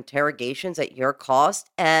into interrogations at your cost,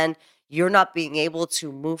 and you're not being able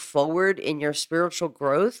to move forward in your spiritual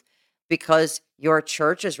growth because your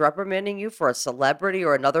church is reprimanding you for a celebrity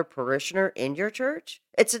or another parishioner in your church?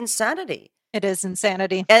 It's insanity. It is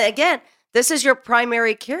insanity. And again, this is your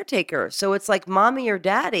primary caretaker. So it's like mommy or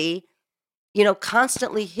daddy,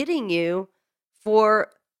 constantly hitting you for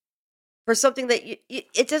something that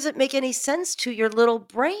it doesn't make any sense to your little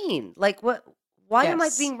brain. Like what? Why am I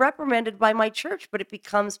being reprimanded by my church? But it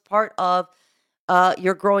becomes part of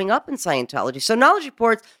your growing up in Scientology. So knowledge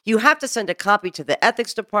reports, you have to send a copy to the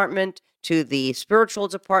ethics department, to the spiritual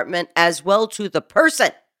department, as well to the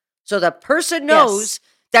person. So the person knows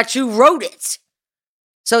that you wrote it.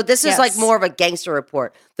 So this is like more of a gangster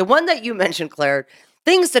report. The one that you mentioned, Claire,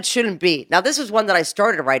 things that shouldn't be. Now, this is one that I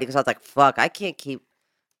started writing because I was like, fuck, I can't keep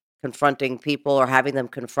confronting people or having them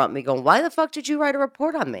confront me going, why the fuck did you write a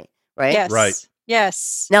report on me? Right? Yes. Right.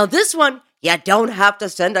 Yes. Now this one, you don't have to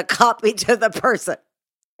send a copy to the person.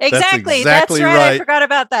 Exactly. That's right. I forgot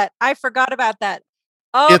about that.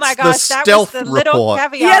 Oh my gosh. That was the little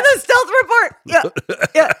caveat. Yeah, the stealth report.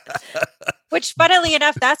 Yeah. Which funnily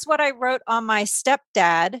enough, that's what I wrote on my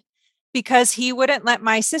stepdad because he wouldn't let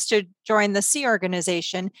my sister join the Sea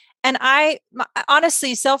organization. And I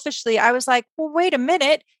honestly, selfishly, I was like, well, wait a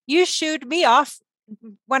minute. You shooed me off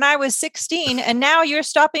when I was 16 and now you're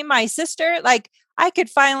stopping my sister. Like I could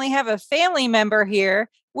finally have a family member here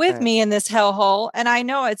with me in this hellhole. And I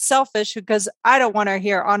know it's selfish because I don't want her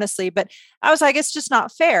here, honestly, but I was like, it's just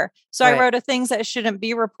not fair. So I wrote a things that shouldn't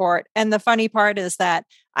be report. And the funny part is that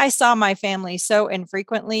I saw my family so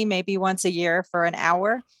infrequently, maybe once a year for an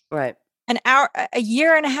hour. Right. An hour, a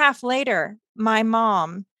year and a half later, my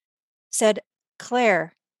mom said,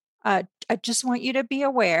 Claire, I I just want you to be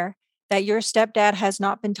aware that your stepdad has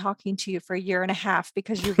not been talking to you for a year and a half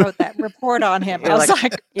because you wrote that report on him. I was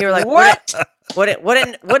like, you were like, what?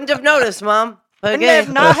 Wouldn't have noticed, Mom. Wouldn't Okay.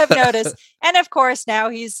 have not have noticed. And of course, now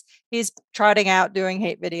he's trotting out doing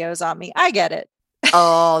hate videos on me. I get it.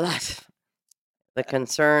 Oh, that's the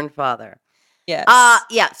concerned father. Yes.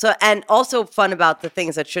 Yeah. So, and also fun about the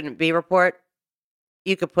things that shouldn't be report,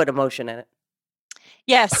 you could put emotion in it.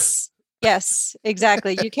 Yes. Yes,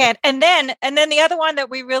 exactly. You can. And then the other one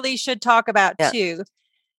that we really should talk about too,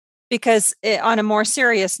 because on a more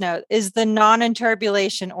serious note, is the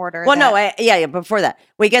non-interpolation order. Well, before that,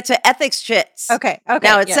 we get to ethics chits. Okay.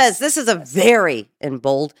 Now it says this is a very, in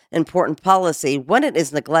bold, important policy. When it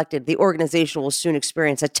is neglected, the organization will soon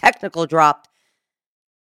experience a technical drop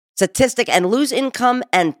statistic and lose income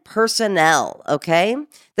and personnel, okay?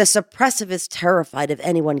 The suppressive is terrified of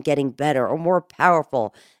anyone getting better or more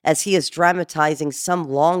powerful as he is dramatizing some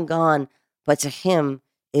long gone, but to him,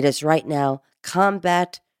 it is right now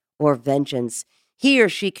combat or vengeance. He or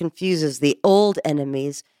she confuses the old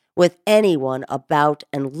enemies with anyone about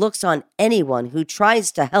and looks on anyone who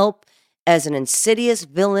tries to help as an insidious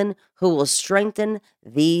villain who will strengthen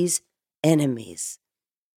these enemies.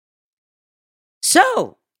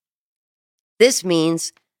 So, this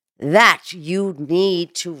means that you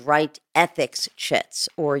need to write ethics chits,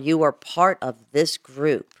 or you are part of this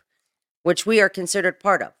group, which we are considered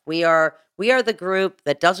part of. We are the group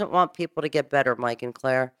that doesn't want people to get better, Mike and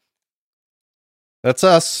Claire. That's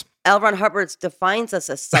us. L. Ron Hubbard defines us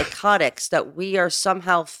as psychotics, that we are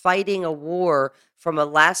somehow fighting a war from a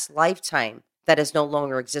last lifetime that is no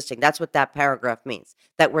longer existing. That's what that paragraph means,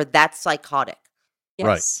 that we're that psychotic. Yes.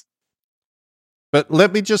 Right. But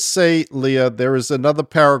let me just say, Leah, there is another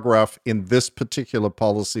paragraph in this particular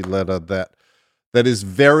policy letter that is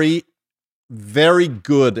very, very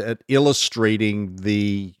good at illustrating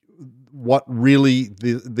what really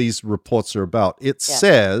these reports are about. It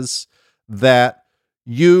says that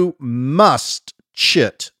you must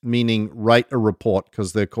chit, meaning write a report,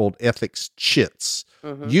 because they're called ethics chits.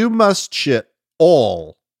 Mm-hmm. You must chit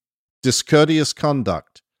all discourteous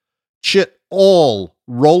conduct, chit all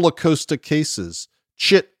roller coaster cases,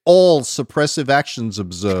 chit all suppressive actions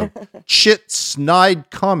observed, chit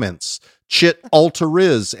snide comments, chit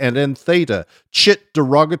alteriz and en theta, chit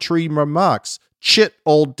derogatory remarks, chit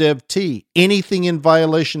all dev T. Anything in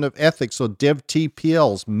violation of ethics or dev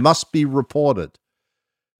TPLs must be reported.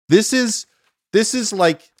 This is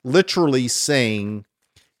like literally saying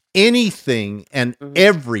anything and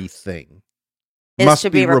everything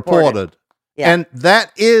must be reported. Yeah. And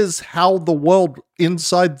that is how the world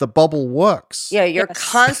inside the bubble works. Yeah, you are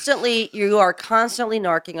constantly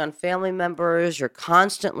narking on family members. You're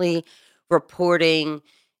constantly reporting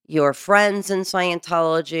your friends in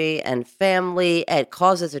Scientology and family. It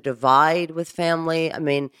causes a divide with family. I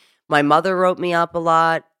mean, my mother wrote me up a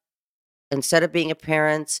lot. Instead of being a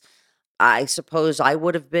parent, I suppose I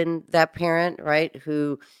would have been that parent, right,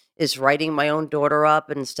 who is writing my own daughter up.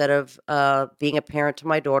 And instead of being a parent to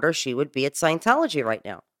my daughter, she would be at Scientology right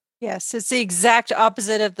now. Yes, it's the exact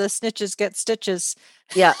opposite of the snitches get stitches.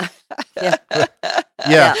 Yeah. Yeah.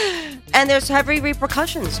 Yeah. And there's heavy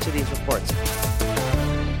repercussions to these reports.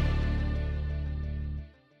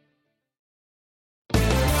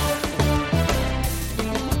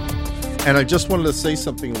 And I just wanted to say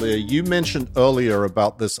something, Leah. You mentioned earlier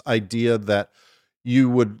about this idea that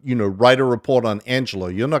you would, write a report on Angelo.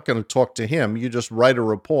 You're not going to talk to him. You just write a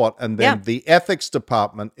report, and then the ethics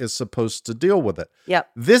department is supposed to deal with it.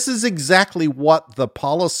 Yep. This is exactly what the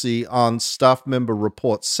policy on staff member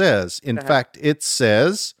reports says. In fact, it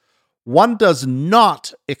says, one does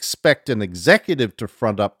not expect an executive to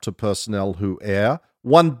front up to personnel who err.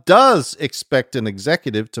 One does expect an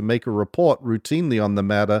executive to make a report routinely on the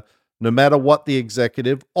matter, no matter what the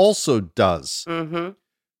executive also does. Mm-hmm.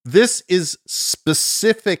 This is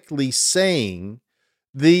specifically saying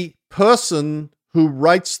the person who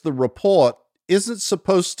writes the report isn't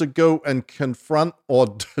supposed to go and confront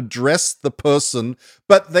or address the person,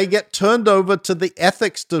 but they get turned over to the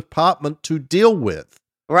ethics department to deal with.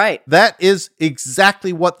 Right. That is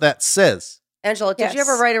exactly what that says. Angela, did you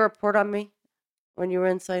ever write a report on me when you were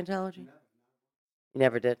in Scientology? You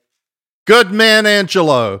never did. Good man,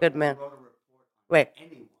 Angelo. Good man.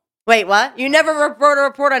 Wait, what? You never wrote a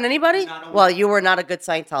report on anybody? Well, you were not a good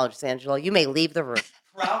Scientologist, Angelo. You may leave the room.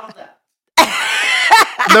 Proud of that.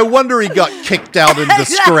 No wonder he got kicked out in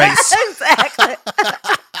disgrace. Exactly.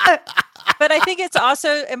 But I think it's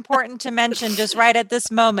also important to mention just right at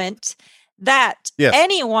this moment that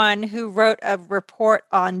anyone who wrote a report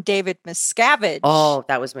on David Miscavige. Oh,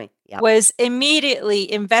 that was me. Yep. was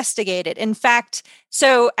immediately investigated. In fact,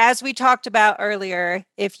 so as we talked about earlier,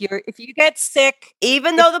 if you get sick,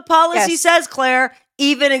 Even though the policy yes. says, Claire,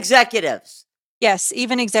 even executives. yes,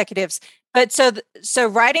 even executives. But so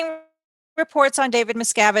writing reports on David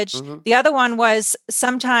Miscavige. Mhm. The other one was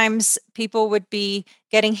sometimes people would be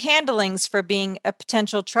getting handlings for being a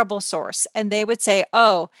potential trouble source, and they would say,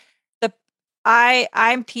 "Oh,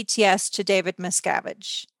 I'm PTS to David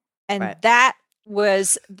Miscavige," and Right. that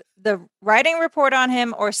was the writing report on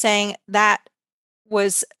him, or saying that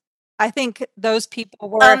was. I think those people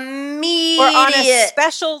were on a Immediate.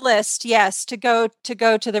 special list, yes, to go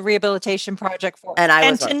to the rehabilitation project for, And I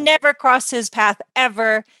was to on them. never cross his path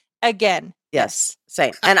ever again. Yes,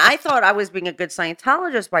 same. And I thought I was being a good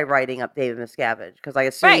Scientologist by writing up David Miscavige because I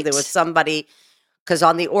assumed there was Right. somebody. Because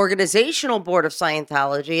on the organizational board of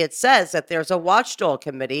Scientology, it says that there's a watchdog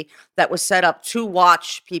committee that was set up to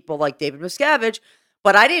watch people like David Miscavige.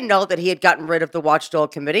 But I didn't know that he had gotten rid of the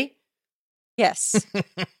watchdog committee. Yes.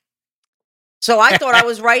 So I thought I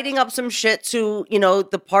was writing up some shit to,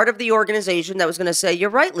 the part of the organization that was going to say,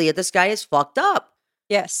 you're right, Leah, this guy is fucked up.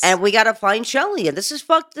 Yes. And we got to find Shelley. And this is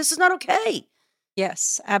fucked. This is not okay.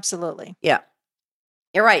 Yes, absolutely. Yeah.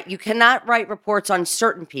 You're right. You cannot write reports on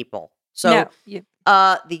certain people. So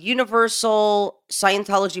No, the universal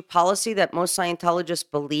Scientology policy that most Scientologists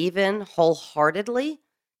believe in wholeheartedly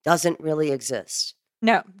doesn't really exist.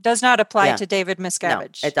 no, does not apply Yeah. to David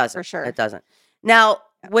Miscavige. No, it doesn't. For sure. It doesn't. Now,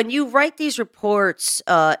 when you write these reports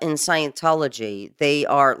in Scientology, they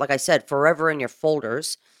are, like I said, forever in your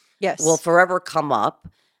folders. Yes. Will forever come up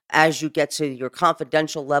as you get to your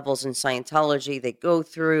confidential levels in Scientology. They go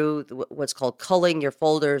through what's called culling your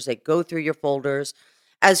folders. They go through your folders,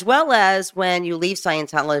 as well as when you leave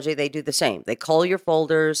Scientology, they do the same. They cull your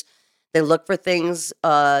folders. They look for things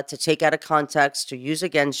to take out of context, to use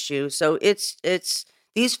against you. So it's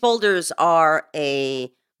these folders are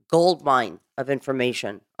a gold mine of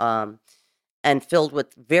information, and filled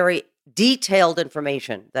with very detailed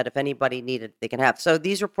information that if anybody needed, they can have. So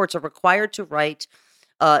these reports are required to write.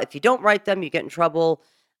 If you don't write them, you get in trouble.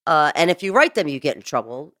 And if you write them, you get in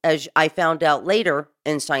trouble, as I found out later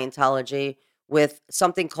in Scientology with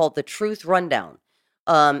something called the Truth Rundown.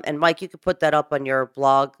 And Mike, you could put that up on your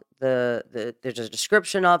blog. There's a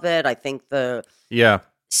description of it. I think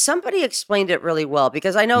somebody explained it really well,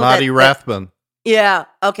 because I know Marty Rathbun. Yeah.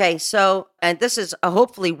 Okay. So, and this is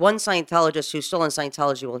hopefully one Scientologist who's still in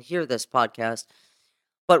Scientology will hear this podcast.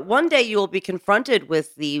 But one day you will be confronted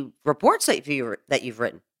with the reports that you've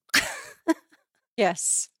written.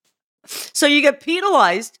 Yes. So you get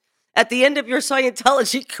penalized at the end of your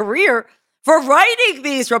Scientology career for writing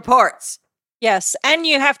these reports. Yes. And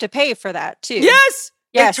you have to pay for that too. Yes.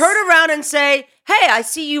 Yes. They turn around and say, hey, I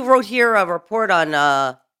see you wrote here a report on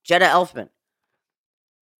Jenna Elfman.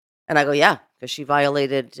 And I go, yeah, because she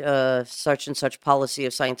violated such and such policy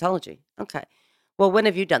of Scientology. Okay. Well, when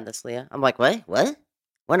have you done this, Leah? I'm like, what?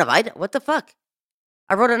 When have I done? What the fuck?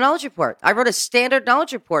 I wrote a knowledge report. I wrote a standard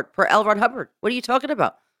knowledge report per L. Ron Hubbard. What are you talking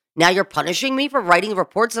about? Now you're punishing me for writing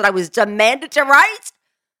reports that I was demanded to write?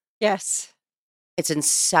 Yes. It's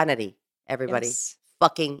insanity, everybody. Yes.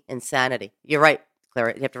 Fucking insanity. You're right,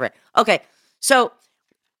 Clara. You have to write. Okay. So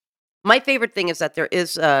my favorite thing is that there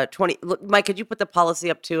is 20. Look, Mike, could you put the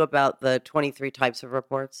policy up too about the 23 types of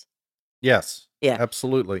reports? Yes. Yeah.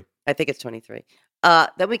 Absolutely. I think it's 23.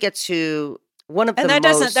 Then we get to one of And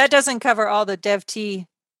the that doesn't cover all the DevT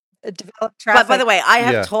developed traffic. But by the way, I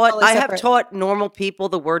have Totally have separate. taught normal people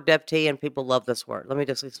the word DevT, and people love this word. Let me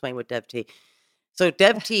just explain what DevT. So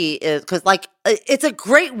DevT is because it's a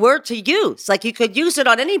great word to use. Like you could use it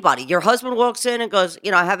on anybody. Your husband walks in and goes,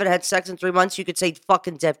 I haven't had sex in 3 months. You could say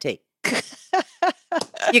fucking DevT.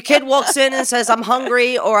 Your kid walks in and says, I'm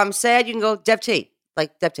hungry or I'm sad. You can go DevT.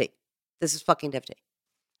 Like DevT. This is fucking DevT.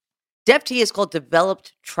 DevT is called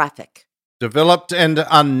developed traffic. Developed and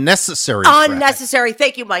unnecessary. Unnecessary.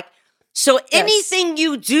 Thank you, Mike. So Yes. anything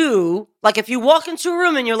you do, like if you walk into a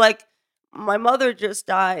room and you're like, my mother just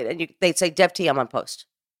died, and they'd say, DevT, I'm on post.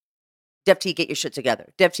 DevT, get your shit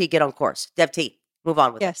together. DevT, get on course. DevT, move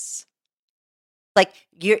on with it. Yes. Like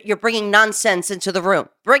you're bringing nonsense into the room.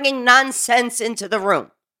 Bringing nonsense into the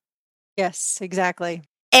room. Yes, exactly.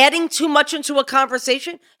 Adding too much into a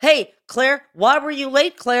conversation. Hey, Claire, why were you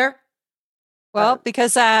late, Claire? Well,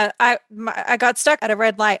 because I got stuck at a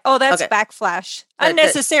red light. Oh, that's Okay. backflash.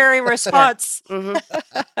 Unnecessary response. Mm-hmm.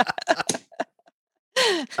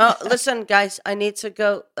 Listen, guys, I need to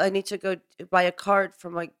go buy a card for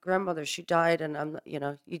my grandmother. She died, and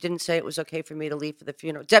you didn't say it was okay for me to leave for the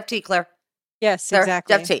funeral. DevT, Claire. Yes, Claire,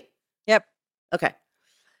 exactly. DevT. Yep. Okay.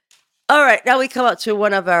 All right. Now we come up to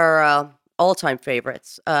one of our all-time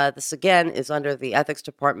favorites. This, again, is under the Ethics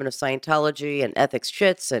Department of Scientology and ethics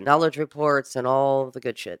chits and knowledge reports and all the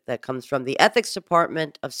good shit that comes from the Ethics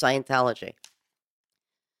Department of Scientology.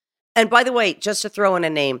 And by the way, just to throw in a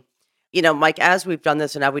name, Mike, as we've done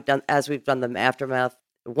this and as we've done the aftermath,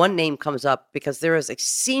 one name comes up because there is a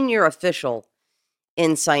senior official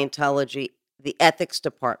in Scientology, the ethics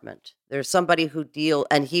department. There's somebody who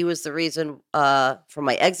and he was the reason for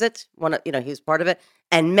my exit. He was part of it,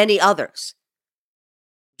 and many others.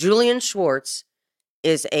 Julian Schwartz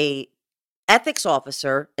is a ethics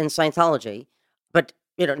officer in Scientology, but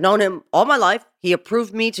known him all my life. He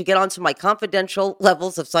approved me to get onto my confidential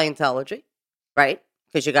levels of Scientology, right?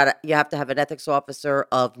 Because you have to have an ethics officer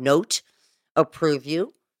of note approve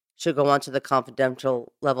you to go onto the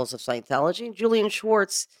confidential levels of Scientology. And Julian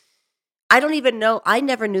Schwartz, I don't even know. I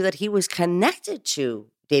never knew that he was connected to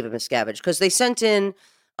David Miscavige because they sent in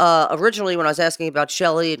originally when I was asking about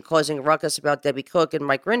Shelley and causing a ruckus about Debbie Cook and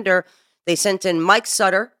Mike Rinder, they sent in Mike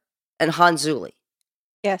Sutter and Hans Zuli.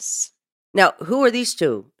 Yes. Now, who are these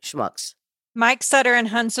two schmucks? Mike Sutter and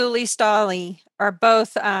Hansuli Stali are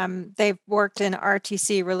both, they've worked in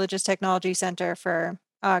RTC, Religious Technology Center, for,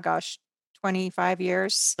 25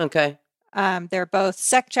 years. Okay. They're both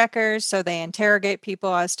sec checkers, so they interrogate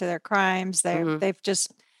people as to their crimes. They're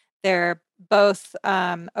both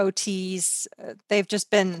OTs. They've just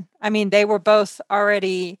been, they were both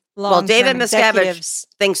already long-term David Miscavige executives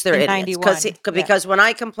thinks they're in idiots. 91. Because when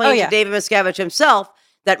I complained to David Miscavige himself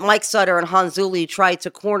that Mike Sutter and Hans Zuli tried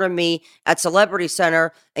to corner me at Celebrity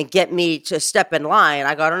Center and get me to step in line,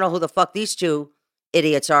 I go, I don't know who the fuck these two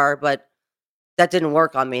idiots are, but that didn't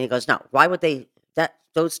work on me. And he goes, no, why would they?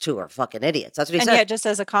 Those two are fucking idiots. That's what he said. And yet, just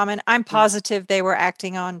as a comment, I'm positive they were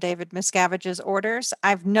acting on David Miscavige's orders.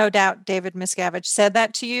 I've no doubt David Miscavige said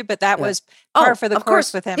that to you, but that was par for the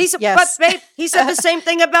course with him. But babe, he said the same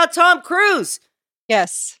thing about Tom Cruise.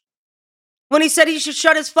 Yes. When he said he should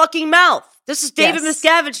shut his fucking mouth. This is David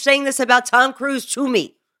Miscavige saying this about Tom Cruise to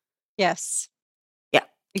me. Yes. Yeah. Okay.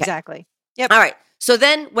 Exactly. Yep. All right. So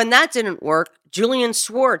then when that didn't work, Julian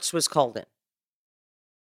Schwartz was called in.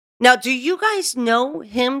 Now, do you guys know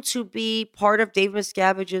him to be part of David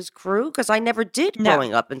Miscavige's crew? Because I never did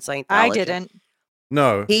growing up in Scientology. I didn't.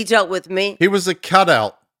 No. He dealt with me. He was a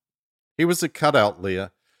cutout.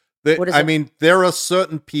 Leah. There are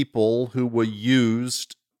certain people who were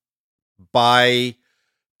used by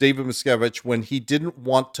David Miscavige when he didn't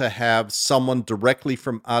want to have someone directly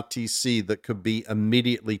from RTC that could be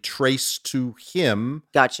immediately traced to him.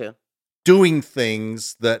 Gotcha. Doing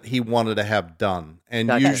things that he wanted to have done.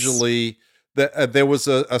 And usually there was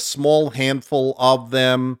a small handful of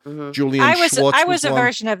them. Mm-hmm. Julian Schwartz I was a one.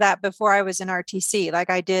 version of that before I was in RTC.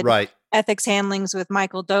 Like I did ethics handlings with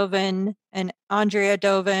Michael Dovin and Andrea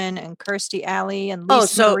Dovin and Kirstie Alley and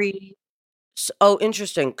Lisa Marie.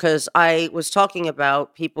 Interesting. Because I was talking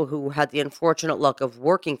about people who had the unfortunate luck of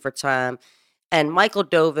working for Tom, and Michael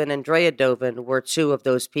Dovin and Andrea Dovin were two of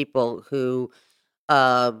those people who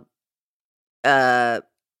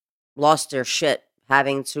lost their shit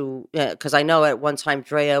having to, because I know at one time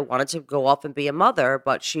Drea wanted to go off and be a mother,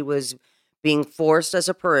 but she was being forced as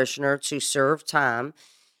a parishioner to serve Tom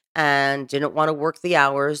and didn't want to work the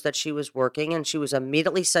hours that she was working, and she was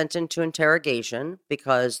immediately sent into interrogation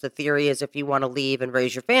because the theory is if you want to leave and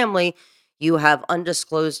raise your family, you have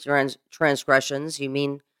undisclosed transgressions. You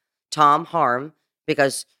mean Tom harm,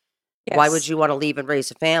 because why would you want to leave and raise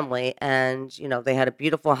a family? And, they had a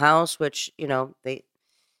beautiful house, which, they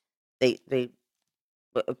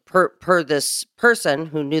per this person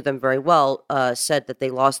who knew them very well, said that they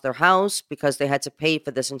lost their house because they had to pay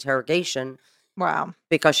for this interrogation. Wow.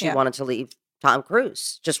 Because she wanted to leave Tom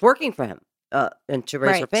Cruise, just working for him, and to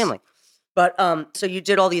raise her family. But, so you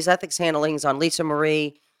did all these ethics handlings on Lisa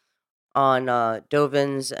Marie, on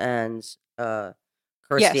Dovin's and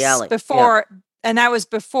Kirstie Alley. And that was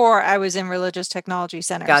before I was in Religious Technology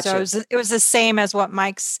Center. Gotcha. So it was the same as what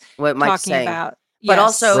Mike's talking saying. about. But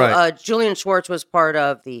also, Julian Schwartz was part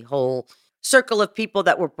of the whole circle of people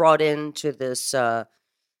that were brought into this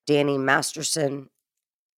Danny Masterson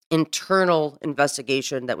internal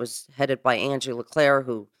investigation that was headed by Angie LeClaire,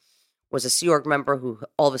 who was a Sea Org member who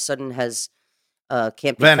all of a sudden has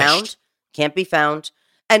can't be found.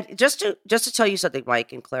 And just to tell you something,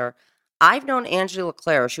 Mike and Claire, I've known Angie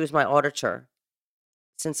LeClaire. She was my auditor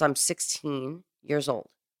since I'm 16 years old.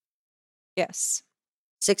 Yes.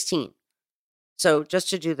 16. So just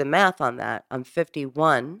to do the math on that, I'm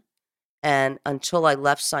 51. And until I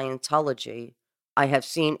left Scientology, I have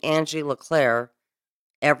seen Angie LeClaire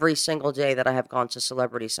every single day that I have gone to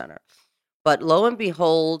Celebrity Center. But lo and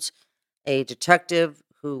behold, a detective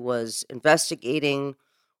who was investigating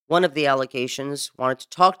one of the allegations, wanted to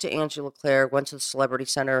talk to Angie LeClaire, went to the Celebrity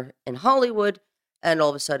Center in Hollywood, and all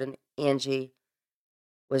of a sudden, Angie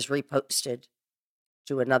was reposted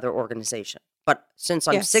to another organization. But since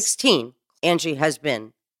I'm Yes. 16, Angie has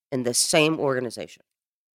been in the same organization.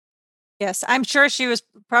 Yes, I'm sure she was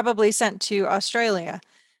probably sent to Australia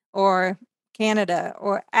or Canada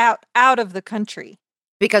or out of the country.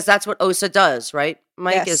 Because that's what OSA does, right,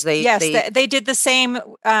 Mike? Yes, Is they they did the same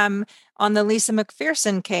on the Lisa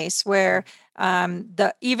McPherson case, where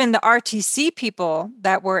even the RTC people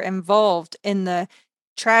that were involved in the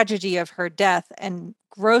tragedy of her death and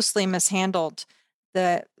grossly mishandled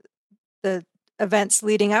the events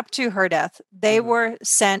leading up to her death, they were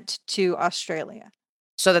sent to Australia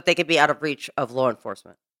so that they could be out of reach of law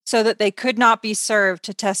enforcement, so that they could not be served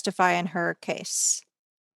to testify in her case.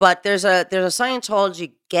 But there's a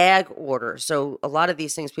Scientology gag order. So a lot of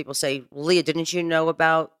these things people say, well, Leah, didn't you know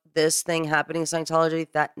about this thing happening in Scientology?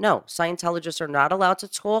 No, Scientologists are not allowed to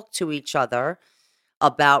talk to each other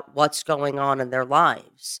about what's going on in their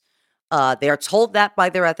lives. They are told that by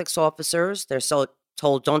their ethics officers. They're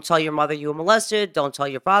told, don't tell your mother you were molested. Don't tell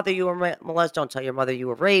your father you were molested. Don't tell your mother you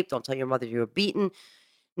were raped. Don't tell your mother you were beaten.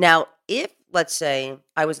 Now, if, let's say,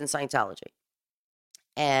 I was in Scientology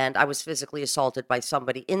and I was physically assaulted by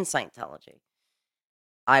somebody in Scientology,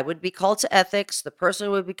 I would be called to ethics. The person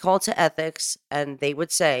would be called to ethics, and they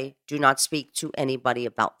would say, do not speak to anybody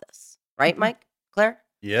about this. Right, Mike? Claire?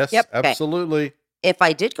 Yes, Yep. Okay. absolutely. If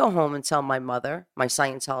I did go home and tell my mother, my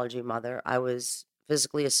Scientology mother, I was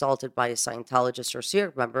physically assaulted by a Scientologist or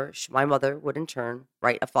SEER member, my mother would in turn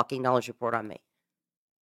write a fucking knowledge report on me.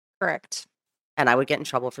 Correct. And I would get in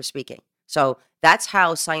trouble for speaking. So that's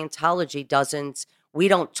how Scientology we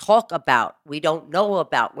don't talk about, we don't know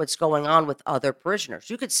about what's going on with other parishioners.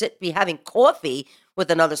 You could be having coffee with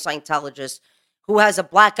another Scientologist who has a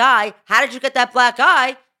black eye. How did you get that black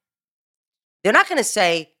eye? They're not going to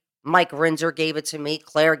say, Mike Rinzer gave it to me,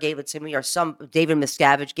 Claire gave it to me, or some David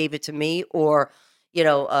Miscavige gave it to me, or,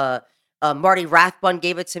 Marty Rathbun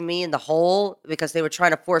gave it to me in the hole because they were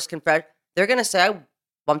trying to force confession. They're going to say, I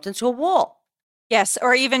bumped into a wall. Yes,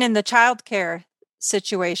 or even in the childcare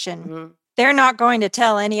situation, Mm-hmm. they're not going to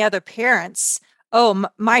tell any other parents, oh,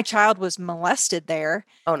 my child was molested there.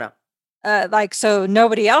 Oh, no. So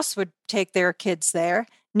nobody else would take their kids there.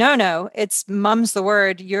 No, it's mum's the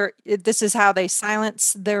word. This is how they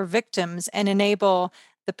silence their victims and enable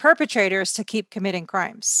the perpetrators to keep committing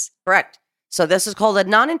crimes. Correct. So this is called a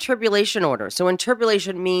non-interpolation order. So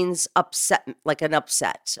interpolation means upset, like an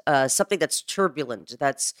upset, something that's turbulent,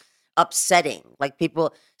 that's upsetting. Like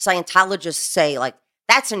Scientologists say, like,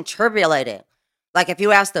 that's interpolating. Like if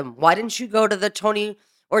you ask them, why didn't you go to the Tony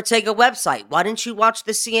Ortega website? Why didn't you watch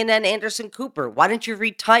the CNN Anderson Cooper? Why didn't you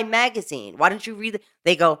read Time Magazine? Why didn't you read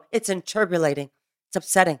They go, it's interpolating. It's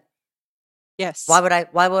upsetting. Yes. Why would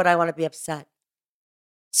I want to be upset?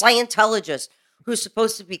 Scientologists, who's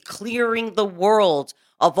supposed to be clearing the world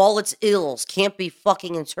of all its ills, can't be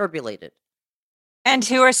fucking interpolated. And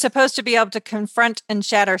who are supposed to be able to confront and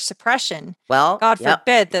shatter suppression. Well, God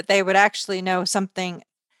forbid that they would actually know something,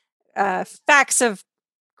 facts of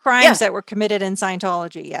crimes that were committed in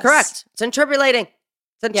Scientology. Yes. Correct. It's interpolating.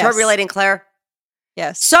 It's interpolating, yes. Claire.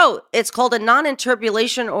 Yes. So it's called a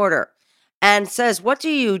non-interpolation order and says, what do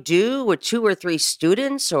you do with 2 or 3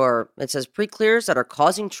 students, or it says pre-clears that are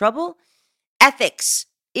causing trouble? Ethics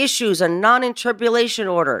issues a non-interpolation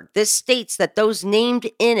order. This states that those named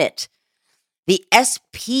in it, the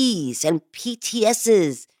SPs and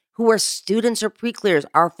PTSs who are students or pre-clears,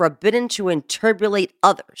 are forbidden to interpolate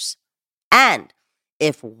others. And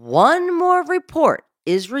if one more report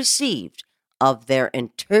is received of their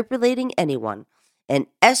interpolating anyone, an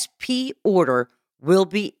SP order will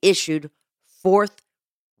be issued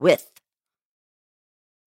forthwith.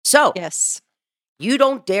 So, yes, you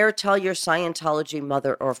don't dare tell your Scientology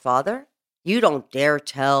mother or father. You don't dare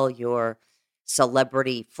tell your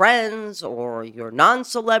celebrity friends or your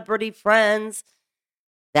non-celebrity friends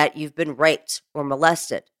that you've been raped or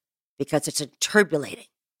molested, because it's interpolating.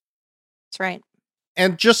 That's right.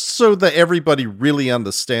 And just so that everybody really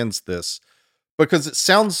understands this, because it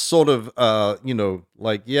sounds sort of,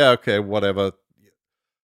 like, yeah, okay, whatever.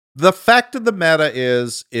 The fact of the matter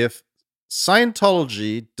is, if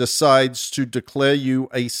Scientology decides to declare you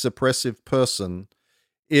a suppressive person,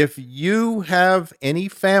 if you have any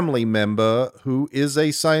family member who is a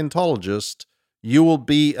Scientologist, you will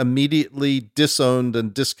be immediately disowned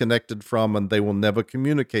and disconnected from, and they will never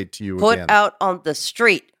communicate to you again. Put out on the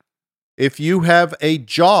street. If you have a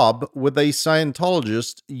job with a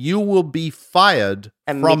Scientologist, you will be fired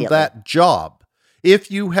from that job.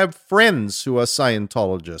 If you have friends who are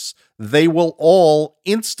Scientologists, they will all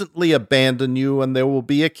instantly abandon you, and there will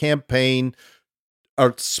be a campaign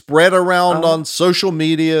spread around on social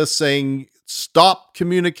media saying, stop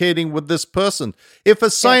communicating with this person. If a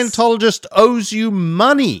Scientologist owes you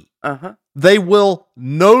money, they will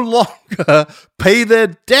no longer pay their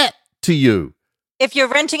debt to you. If you're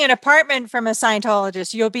renting an apartment from a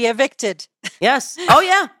Scientologist, you'll be evicted. Yes. Oh,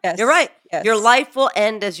 yeah. Yes. You're right. Yes. Your life will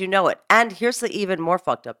end as you know it. And here's the even more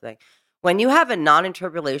fucked up thing. When you have a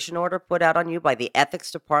non-interpolation order put out on you by the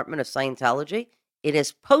ethics department of Scientology, it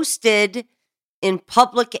is posted in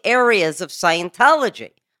public areas of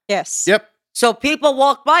Scientology. Yes. Yep. So people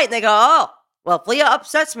walk by and they go, oh, well, if Leah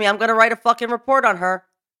upsets me, I'm going to write a fucking report on her.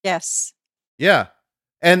 Yes. Yeah.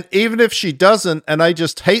 And even if she doesn't, and I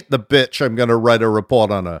just hate the bitch, I'm going to write a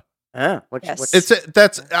report on her. I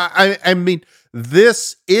mean,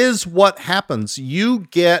 this is what happens. You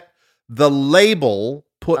get the label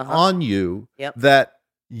put on you that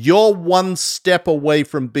you're one step away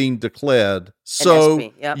from being declared.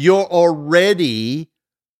 So you're already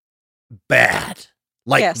bad,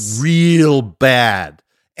 like real bad.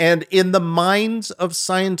 And in the minds of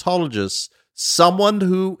Scientologists, someone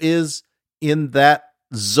who is in that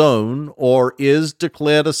zone or is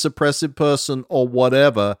declared a suppressive person or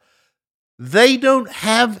whatever, they don't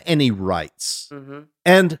have any rights.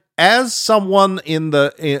 And as someone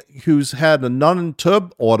who's had a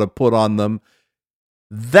non-interp order put on them,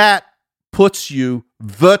 that puts you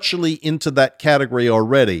virtually into that category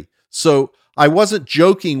already. So I wasn't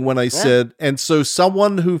joking when I said, and so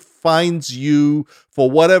someone who finds you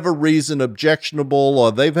for whatever reason objectionable,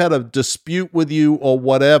 or they've had a dispute with you or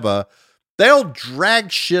whatever, they'll drag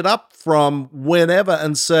shit up from whenever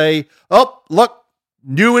and say, oh, look,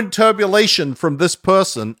 new interpolation from this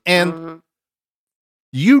person. And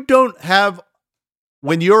you don't have,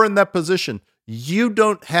 when you're in that position, you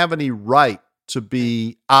don't have any right to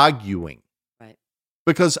be arguing. Right.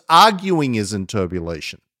 Because arguing is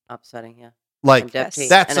interpolation. Upsetting, yeah. Like,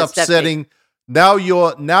 that's upsetting. Now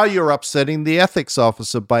you're upsetting the ethics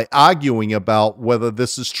officer by arguing about whether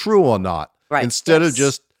this is true or not. Right. Instead of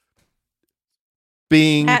just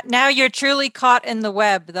being... Now you're truly caught in the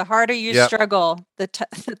web. The harder you struggle,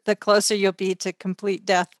 the closer you'll be to complete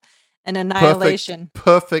death and annihilation.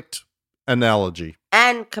 Perfect analogy.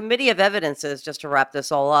 And committee of evidences, just to wrap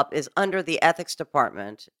this all up, is under the ethics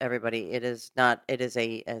department. Everybody, it is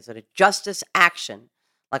a justice action,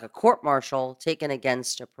 like a court-martial taken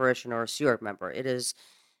against a parishioner or sewer member. It is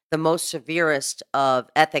the most severest of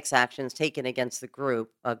ethics actions taken against a group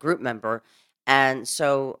member. And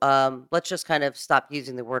so let's just kind of stop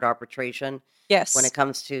using the word arbitration. Yes. When it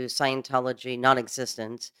comes to Scientology,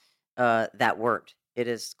 non-existent, that word. It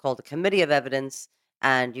is called a committee of evidence,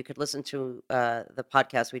 and you could listen to the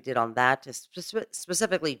podcast we did on that,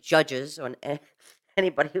 specifically judges or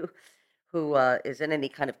anybody who is in any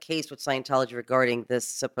kind of case with Scientology regarding this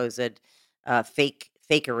supposed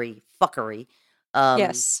fuckery.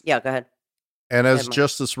 Yes. Yeah, go ahead. And as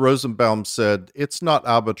Justice Rosenbaum said, it's not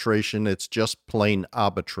arbitration, it's just plain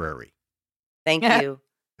arbitrary. Thank you.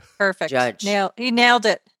 Perfect. Judge. He nailed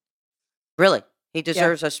it. Really? He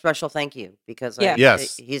deserves a special thank you because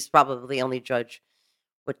he's probably the only judge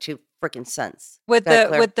with 2 freaking cents.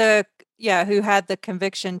 Who had the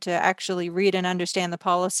conviction to actually read and understand the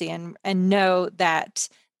policy and know that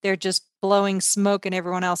they're just blowing smoke in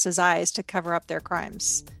everyone else's eyes to cover up their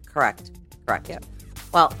crimes. Correct. Yep.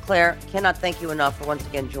 Well, Claire, cannot thank you enough for once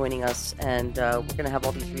again joining us, and we're going to have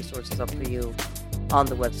all these resources up for you on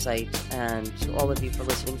the website. And to all of you for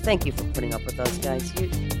listening, thank you for putting up with us, guys.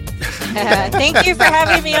 Thank you for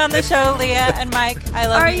having me on the show, Leah and Mike. I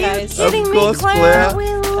love you guys. Are you kidding me, Claire?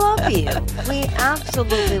 We love you. We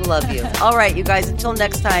absolutely love you. All right, you guys, until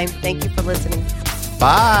next time, thank you for listening.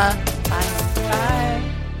 Bye.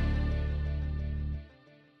 Bye.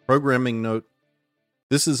 Programming note.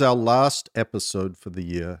 This is our last episode for the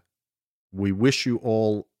year. We wish you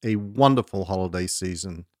all a wonderful holiday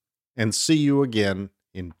season and see you again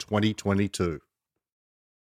in 2022.